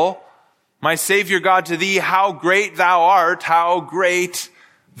soul, my Savior God, to thee, how great thou art, how great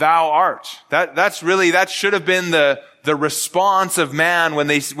thou art. That should have been the response of man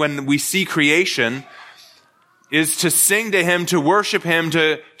when we see creation, is to sing to him, to worship him,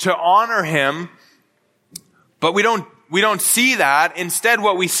 to honor him. But we don't see that. Instead,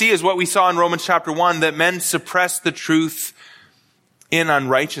 what we see is what we saw in Romans chapter 1, that men suppress the truth in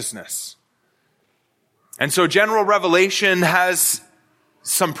unrighteousness. And so general revelation has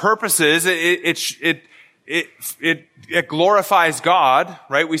some purposes. It glorifies God,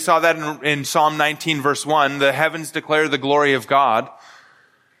 right? We saw that in Psalm 19 verse 1. The heavens declare the glory of God.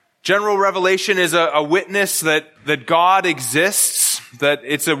 General revelation is a witness that God exists, that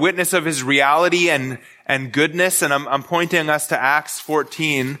it's a witness of his reality and goodness. And I'm pointing us to Acts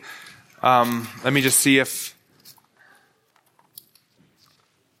 14. Let me just see if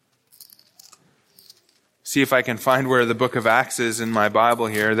I can find where the book of Acts is in my Bible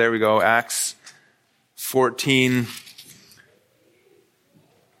here. There we go. Acts 14.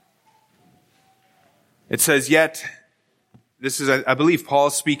 It says, yet, this is, I believe,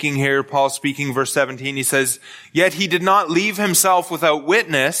 Paul speaking here. Paul speaking, verse 17. He says, yet he did not leave himself without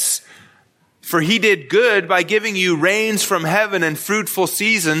witness, for he did good by giving you rains from heaven and fruitful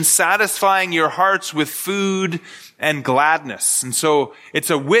seasons, satisfying your hearts with food and gladness. And so it's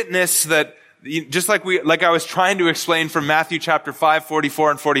a witness that, just like I was trying to explain from Matthew chapter 5,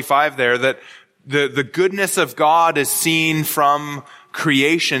 44 and 45 there, that the goodness of God is seen from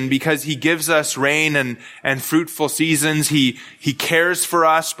creation because he gives us rain and fruitful seasons. He cares for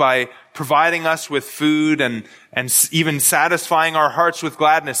us by providing us with food and even satisfying our hearts with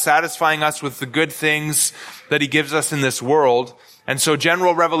gladness, satisfying us with the good things that he gives us in this world. And so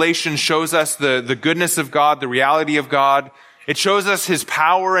general revelation shows us the goodness of God, the reality of God. It shows us his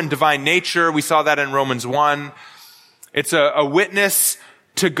power and divine nature. We saw that in Romans 1. It's a witness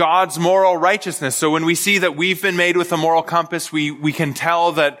to God's moral righteousness. So when we see that we've been made with a moral compass, we can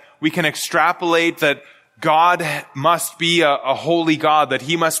tell that we can extrapolate that God must be a holy God, that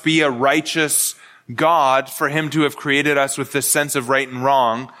he must be a righteous God for him to have created us with this sense of right and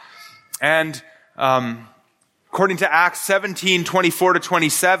wrong. And according to Acts 17, 24 to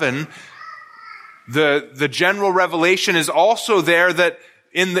 27, the general revelation is also there that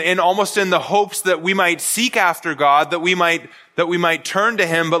almost in the hopes that we might seek after God, that we might turn to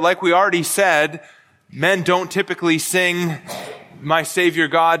him. But like we already said, men don't typically sing, "My Savior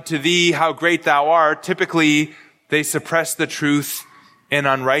God, to thee, how great thou art." Typically, they suppress the truth in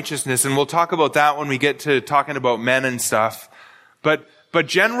unrighteousness. And we'll talk about that when we get to talking about men and stuff. But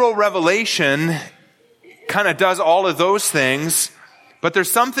general revelation kind of does all of those things. But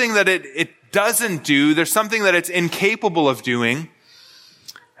there's something that it doesn't do. There's something that it's incapable of doing.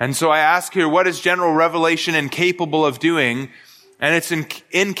 And so I ask here, what is general revelation incapable of doing? And it's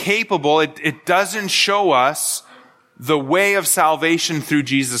incapable. It doesn't show us the way of salvation through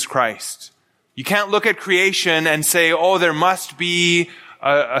Jesus Christ. You can't look at creation and say, oh, there must be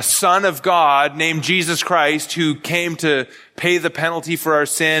a son of God named Jesus Christ who came to pay the penalty for our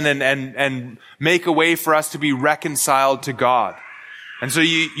sin and make a way for us to be reconciled to God. And so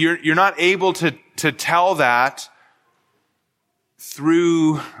you're not able to tell that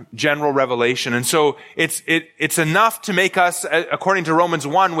through general revelation. And so it's enough to make us, according to Romans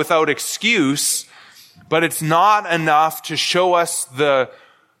 1, without excuse, but it's not enough to show us the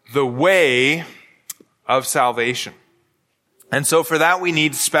way of salvation. And so for that we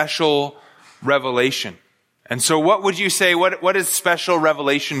need special revelation. And so what would you say, what is special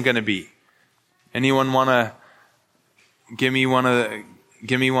revelation going to be? Anyone want to give me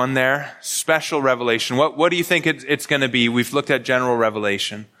one there? Special revelation. What do you think it's going to be? We've looked at general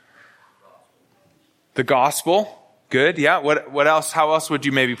revelation. The gospel. Good. Yeah. What else? How else would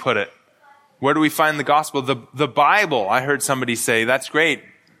you maybe put it? Where do we find the gospel? The Bible. I heard somebody say. That's great.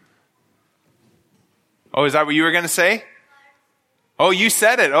 Oh, is that what you were going to say? Oh, you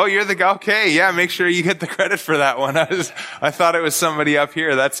said it. Oh, you're the guy. Okay. Yeah. Make sure you get the credit for that one. I thought it was somebody up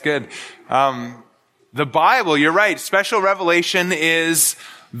here. That's good. The Bible, you're right. Special revelation is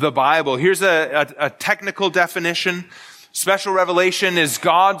the Bible. Here's a technical definition. Special revelation is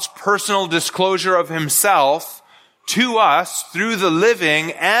God's personal disclosure of himself to us through the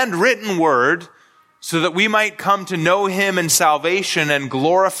living and written word so that we might come to know him in salvation and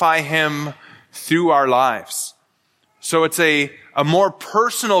glorify him through our lives. So it's a more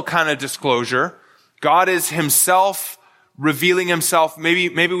personal kind of disclosure. God is himself revealing himself, maybe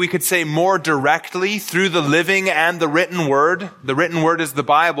we could say more directly through the living and the written word. The written word is the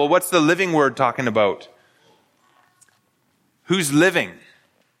Bible. What's the living word talking about? Who's living?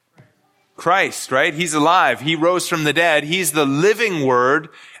 Christ, right? He's alive. He rose from the dead. He's the living word,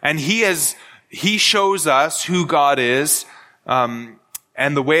 and he shows us who God is, and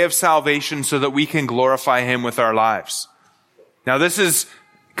the way of salvation so that we can glorify him with our lives. Now this is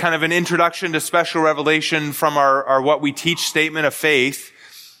kind of an introduction to special revelation from our what we teach statement of faith.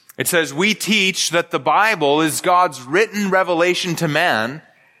 It says, we teach that the Bible is God's written revelation to man,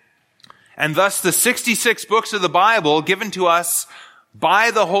 and thus the 66 books of the Bible given to us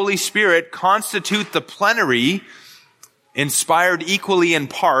by the Holy Spirit constitute the plenary, inspired equally in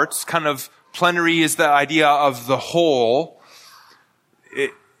parts. Kind of plenary is the idea of the whole.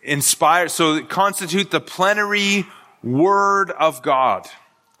 So constitute the plenary Word of God.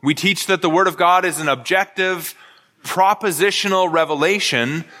 We teach that the Word of God is an objective, propositional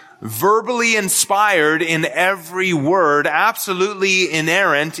revelation, verbally inspired in every word, absolutely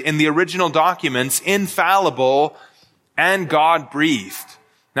inerrant in the original documents, infallible, and God-breathed.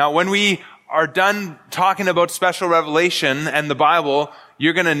 Now, when we are done talking about special revelation and the Bible,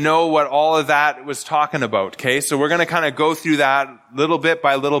 you're going to know what all of that was talking about, okay? So we're going to kind of go through that little bit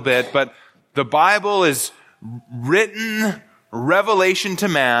by little bit, but the Bible is written revelation to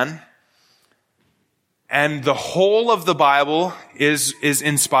man, and the whole of the Bible is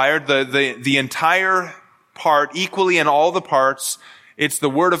inspired. The entire part, equally in all the parts, it's the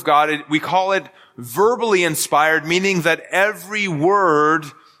Word of God. We call it verbally inspired, meaning that every word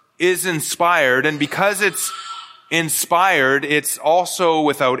is inspired. And because it's inspired, it's also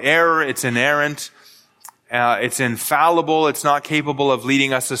without error, it's inerrant, it's infallible, it's not capable of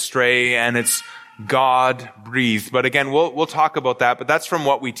leading us astray, and it's God-breathed. But again, we'll talk about that, but that's from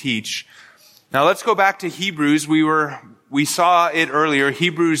what we teach. Now let's go back to Hebrews. We saw it earlier,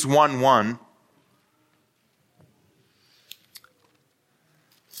 Hebrews 1:1.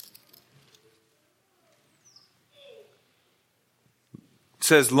 It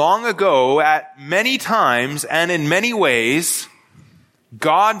says, long ago, at many times and in many ways,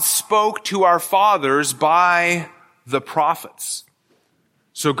 God spoke to our fathers by the prophets.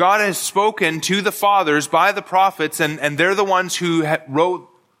 So God has spoken to the fathers by the prophets, and they're the ones who wrote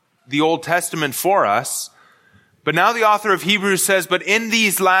the Old Testament for us. But now the author of Hebrews says, but in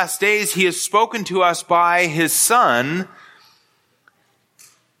these last days, he has spoken to us by his Son,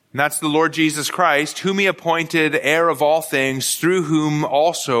 and that's the Lord Jesus Christ, whom he appointed heir of all things, through whom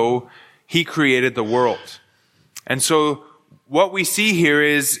also he created the world. And so what we see here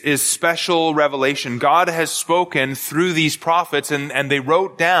is special revelation. God has spoken through these prophets, and they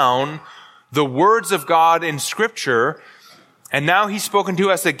wrote down the words of God in Scripture, and now he's spoken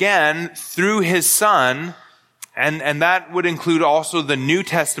to us again through his Son, and that would include also the New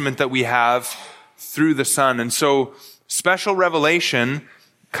Testament that we have through the Son. And so special revelation,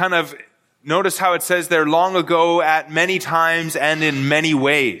 kind of notice how it says there, long ago, at many times and in many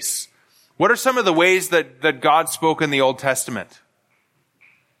ways. What are some of the ways that God spoke in the Old Testament?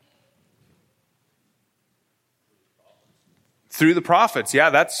 Through the prophets. Yeah,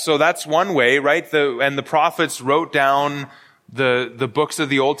 that's one way, right? And the prophets wrote down the books of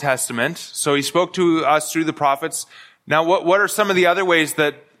the Old Testament. So he spoke to us through the prophets. Now, what are some of the other ways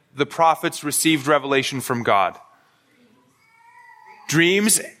that the prophets received revelation from God?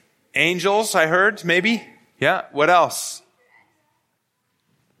 Dreams, angels, I heard, maybe? Yeah, what else?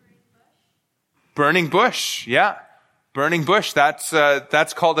 Burning bush, yeah. Burning bush,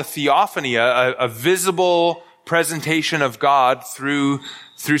 that's called a theophany, a visible presentation of God through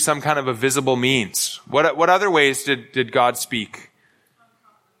some kind of a visible means. What other ways did God speak?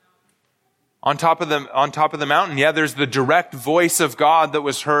 On top of the mountain, yeah, there's the direct voice of God that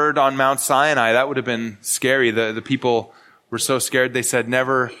was heard on Mount Sinai. That would have been scary. The people were so scared they said,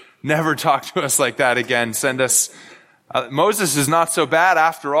 never talk to us like that again. Send us. Moses is not so bad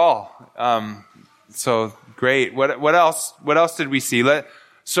after all. So great. What else? What else did we see?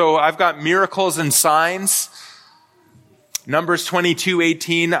 So I've got miracles and signs. Numbers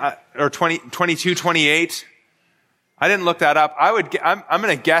 22:18 or 22:28. I didn't look that up. I'm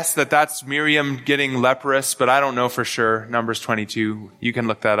going to guess that that's Miriam getting leprous, but I don't know for sure. Numbers 22. You can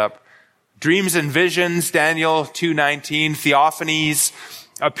look that up. Dreams and visions, Daniel 2:19, theophanies,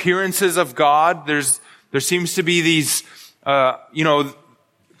 appearances of God. There seems to be these,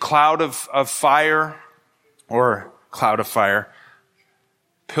 cloud of fire, or cloud of fire,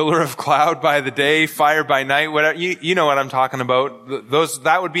 pillar of cloud by the day, fire by night, whatever. You know what I'm talking about.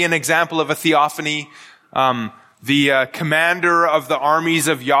 That would be an example of a theophany. The commander of the armies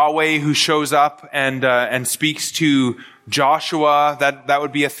of Yahweh who shows up and speaks to Joshua, that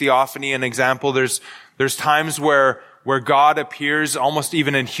would be a theophany, an example. There's times where God appears almost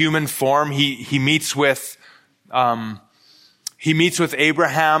even in human form. He meets with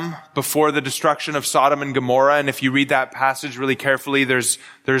Abraham before the destruction of Sodom and Gomorrah. And if you read that passage really carefully, there's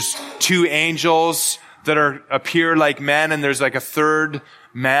two angels that appear like men, and there's like a third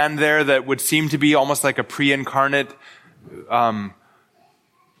man there that would seem to be almost like a pre-incarnate, I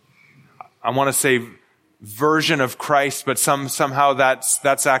want to say version of Christ, but somehow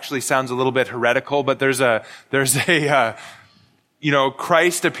that's actually sounds a little bit heretical. But there's a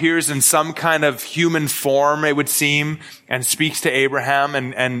Christ appears in some kind of human form, it would seem, and speaks to Abraham,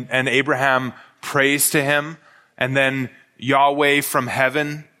 and Abraham prays to him, and then Yahweh from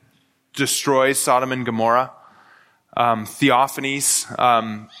heaven destroys Sodom and Gomorrah. Theophanies.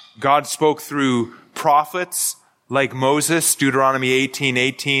 God spoke through prophets like Moses, Deuteronomy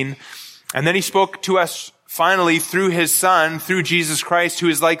 18:18. And then he spoke to us finally through his Son, through Jesus Christ, who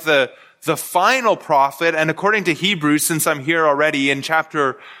is like the final prophet. And according to Hebrews, since I'm here already, in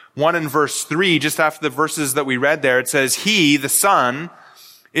chapter 1 and verse 3, just after the verses that we read there, it says, he, the Son,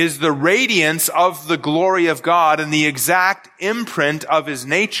 is the radiance of the glory of God and the exact imprint of his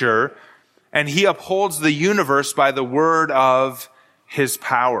nature, and he upholds the universe by the word of his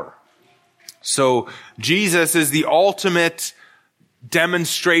power. So Jesus is the ultimate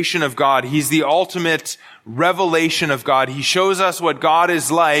demonstration of God. He's the ultimate revelation of God. He shows us what God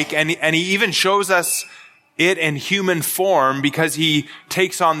is like, and he even shows us it in human form because he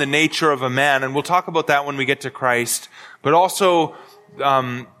takes on the nature of a man. And we'll talk about that when we get to Christ. But also,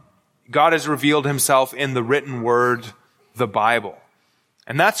 God has revealed himself in the written word, the Bible.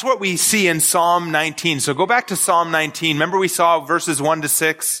 And that's what we see in Psalm 19. So go back to Psalm 19. Remember we saw verses 1 to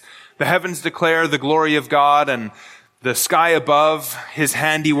 6. The heavens declare the glory of God, and the sky above his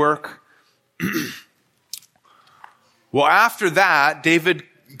handiwork. Well, after that, David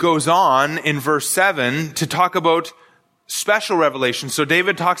goes on in verse 7 to talk about special revelation. So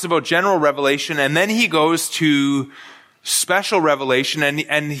David talks about general revelation, and then he goes to special revelation,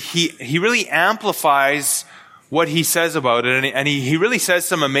 and he really amplifies what he says about it, and he really says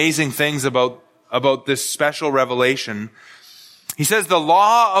some amazing things about this special revelation. He says, the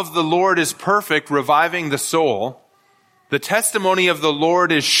law of the Lord is perfect, reviving the soul. The testimony of the Lord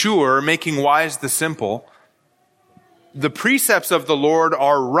is sure, making wise the simple. The precepts of the Lord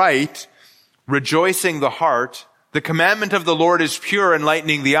are right, rejoicing the heart. The commandment of the Lord is pure,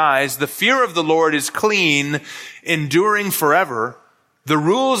 enlightening the eyes. The fear of the Lord is clean, enduring forever. The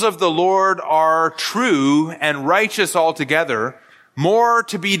rules of the Lord are true and righteous altogether. More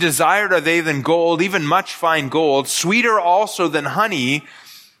to be desired are they than gold, even much fine gold, sweeter also than honey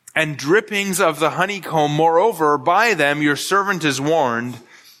and drippings of the honeycomb. Moreover, by them your servant is warned,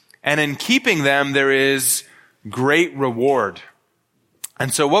 and in keeping them there is great reward.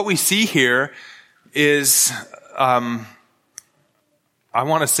 And so what we see here is, I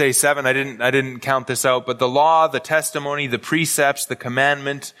want to say 7. I didn't count this out, but the law, the testimony, the precepts, the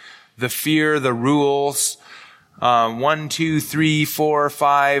commandment, the fear, the rules. 1, 2, 3, 4,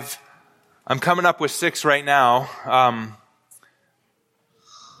 5. I'm coming up with 6 right now.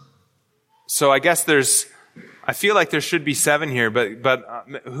 So I guess I feel like there should be 7 here, but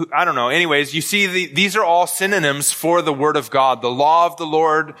I don't know. Anyways, you see these are all synonyms for the word of God. The law of the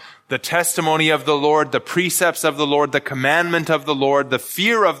Lord, the testimony of the Lord, the precepts of the Lord, the commandment of the Lord, the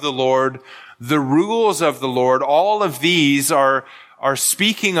fear of the Lord, the rules of the Lord. All of these are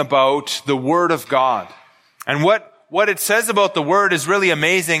speaking about the word of God. And what it says about the word is really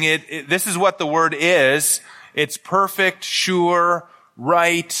amazing. This is what the word is. It's perfect, sure,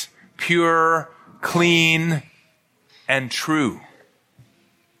 right, pure, clean, and true.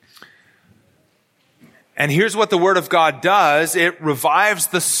 And here's what the word of God does. It revives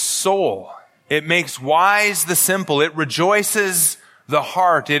the soul. It makes wise the simple. It rejoices the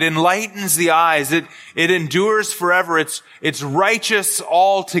heart. It enlightens the eyes. It endures forever. It's righteous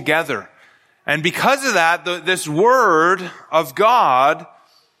altogether. And because of that, this word of God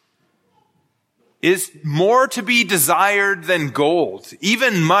is more to be desired than gold,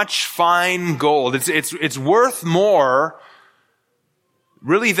 even much fine gold. It's worth more,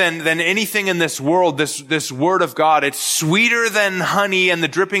 really, than anything in this world, this word of God. It's sweeter than honey and the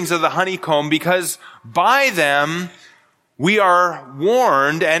drippings of the honeycomb, because by them we are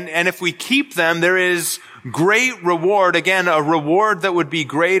warned, and if we keep them, there is great reward. Again, a reward that would be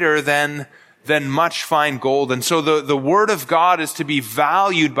greater than much fine gold. And so the word of God is to be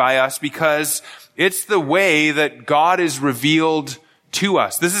valued by us because it's the way that God is revealed to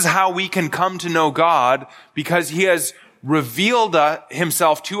us. This is how we can come to know God, because he has revealed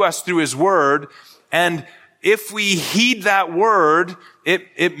himself to us through his word. And if we heed that word,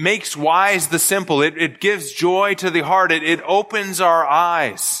 it makes wise the simple. It gives joy to the heart. It opens our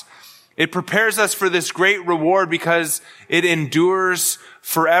eyes. It prepares us for this great reward because it endures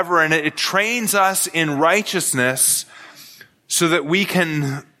forever, and it trains us in righteousness so that we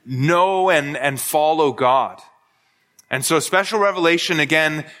can know and follow God. And so special revelation,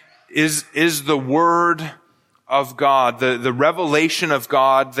 again, is the word of God, the revelation of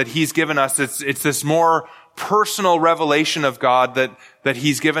God that he's given us. It's this more personal revelation of God that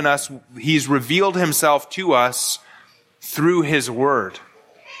he's given us. He's revealed himself to us through his word.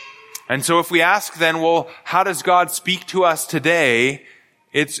 And so if we ask then, well, how does God speak to us today?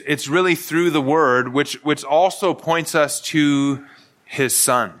 It's really through the word, which also points us to his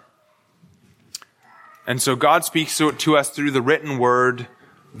son. And so God speaks to us through the written word,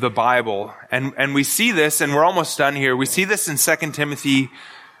 the Bible. And we see this, and we're almost done here. We see this in 2 Timothy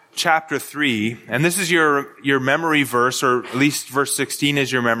chapter 3. And this is your memory verse, or at least verse 16 is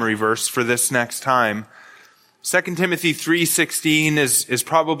your memory verse for this next time. 2 Timothy 3:16 is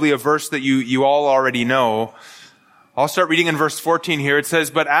probably a verse that you all already know. I'll start reading in verse 14 here. It says,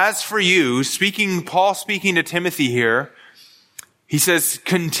 "But as for you," Paul speaking to Timothy here, he says,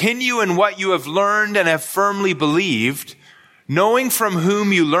 "Continue in what you have learned and have firmly believed, knowing from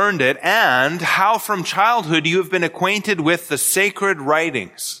whom you learned it, and how from childhood you have been acquainted with the sacred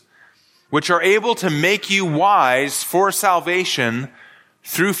writings, which are able to make you wise for salvation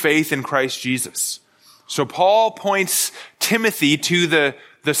through faith in Christ Jesus." So Paul points Timothy to the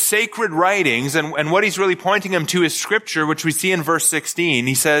sacred writings, and what he's really pointing him to is Scripture, which we see in verse 16.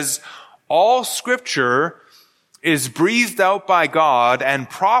 He says, all Scripture is breathed out by God and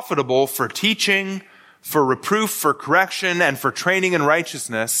profitable for teaching, for reproof, for correction, and for training in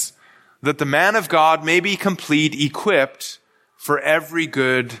righteousness, that the man of God may be complete, equipped for every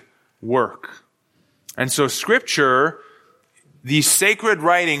good work. And so Scripture, these sacred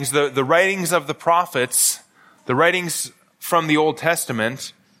writings, the writings of the prophets, the writings from the Old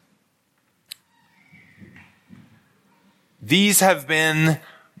Testament, these have been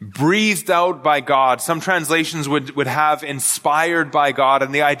breathed out by God. Some translations would have inspired by God.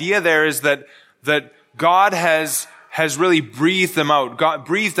 And the idea there is that God has really breathed them out. God,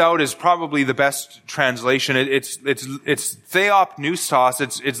 breathed out is probably the best translation. It's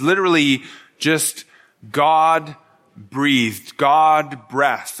theopneustos. It's literally just God breathed, God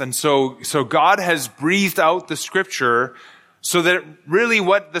breath. And so God has breathed out the Scripture so that really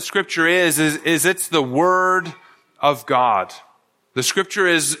what the Scripture is it's the Word of God. The Scripture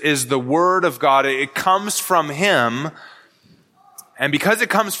is the Word of God. It comes from Him. And because it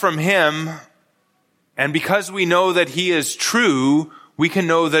comes from Him, and because we know that He is true, we can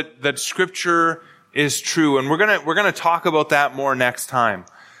know that Scripture is true. And we're gonna talk about that more next time.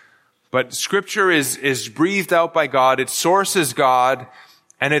 But Scripture is breathed out by God. Its source is God.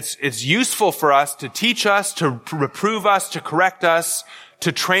 And it's useful for us to teach us, to reprove us, to correct us,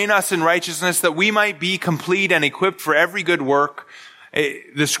 to train us in righteousness, that we might be complete and equipped for every good work.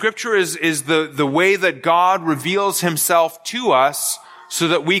 The Scripture is the way that God reveals Himself to us so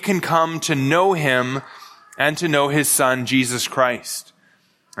that we can come to know Him and to know His Son, Jesus Christ.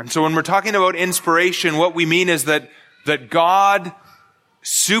 And so when we're talking about inspiration, what we mean is that God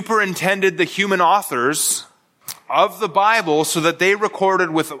superintended the human authors of the Bible so that they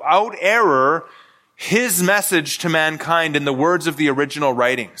recorded without error His message to mankind in the words of the original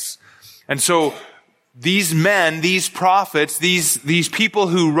writings. And so these men, these prophets, these people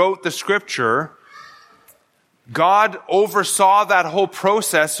who wrote the Scripture, God oversaw that whole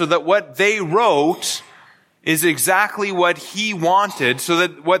process so that what they wrote is exactly what He wanted, so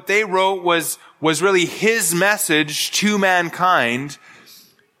that what they wrote was really His message to mankind.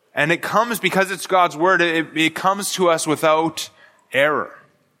 And it comes, because it's God's Word, it comes to us without error.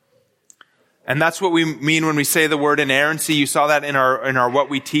 And that's what we mean when we say the word inerrancy. You saw that in our what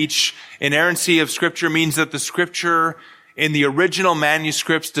we teach. Inerrancy of Scripture means that the Scripture in the original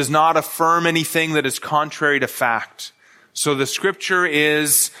manuscripts does not affirm anything that is contrary to fact. So the Scripture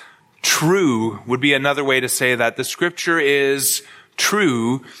is true, would be another way to say that. The Scripture is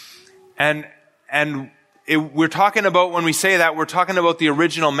true. And we're talking about, when we say that, we're talking about the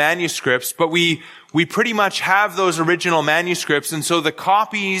original manuscripts, but we pretty much have those original manuscripts. And so the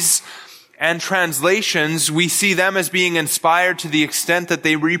copies and translations, we see them as being inspired to the extent that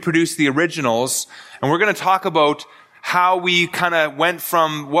they reproduce the originals. And we're going to talk about how we kind of went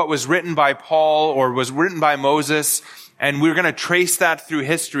from what was written by Paul or was written by Moses, and we're going to trace that through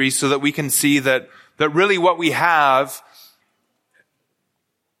history so that we can see that really what we have,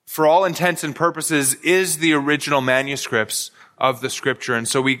 for all intents and purposes, is the original manuscripts of the Scripture. And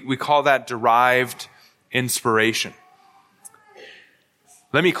so we call that derived inspiration.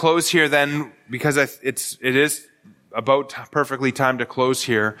 Let me close here then, because it is about perfectly time to close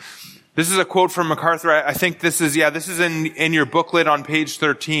here. This is a quote from MacArthur. I think this is in your booklet on page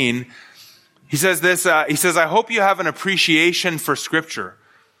 13. He says this, he says, I hope you have an appreciation for Scripture,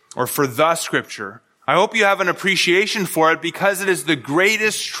 or for the Scripture. I hope you have an appreciation for it because it is the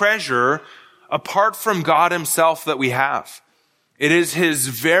greatest treasure apart from God Himself that we have. It is His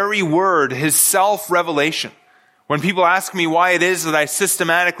very word, His self-revelation. When people ask me why it is that I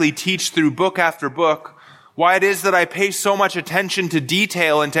systematically teach through book after book, why it is that I pay so much attention to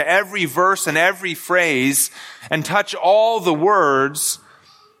detail into every verse and every phrase and touch all the words,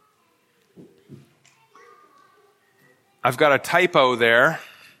 I've got a typo there.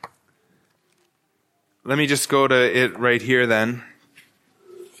 Let me just go to it right here then.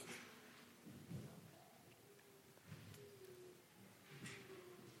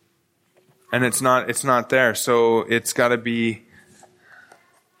 And it's not there, so it's got to be,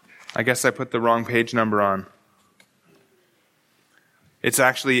 I guess I put the wrong page number on. It's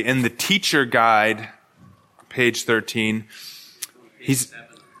actually in the teacher guide, page 13.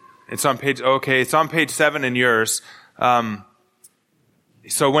 It's on page 7 in yours.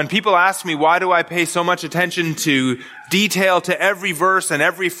 So when people ask me, why do I pay so much attention to detail, to every verse and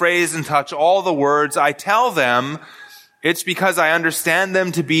every phrase and touch all the words, I tell them it's because I understand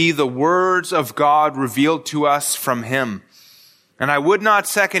them to be the words of God revealed to us from Him. And I would not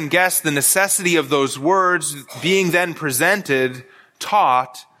second guess the necessity of those words being then presented,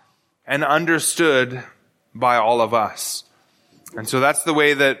 taught, and understood by all of us. And so that's the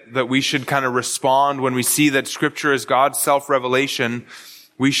way that we should kind of respond when we see that Scripture is God's self-revelation.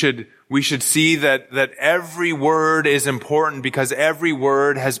 We should see that every word is important because every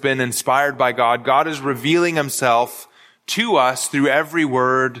word has been inspired by God. God is revealing himself to us through every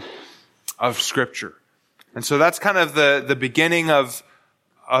word of Scripture. And so that's kind of the beginning of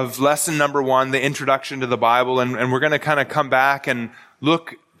lesson number 1, the introduction to the Bible. And we're going to kind of come back and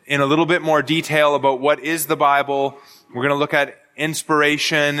look in a little bit more detail about what is the Bible. We're going to look at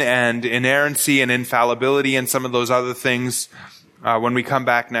inspiration and inerrancy and infallibility and some of those other things when we come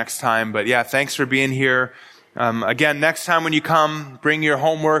back next time. But yeah, thanks for being here. Again, next time when you come, bring your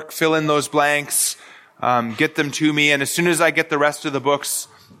homework, fill in those blanks, get them to me. And as soon as I get the rest of the books,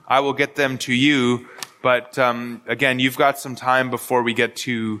 I will get them to you. But again, you've got some time before we get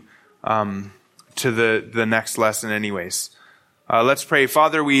to the next lesson anyways. Let's pray.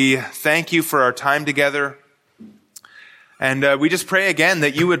 Father, we thank you for our time together. And we just pray again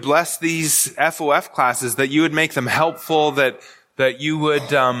that you would bless these FOF classes, that you would make them helpful, that you would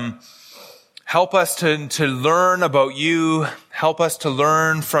help us to learn about you, help us to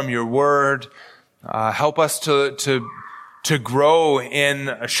learn from your word, help us to grow in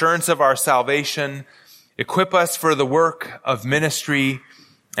assurance of our salvation, equip us for the work of ministry,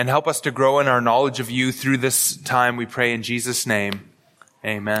 and help us to grow in our knowledge of you through this time, we pray in Jesus' name.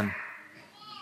 Amen.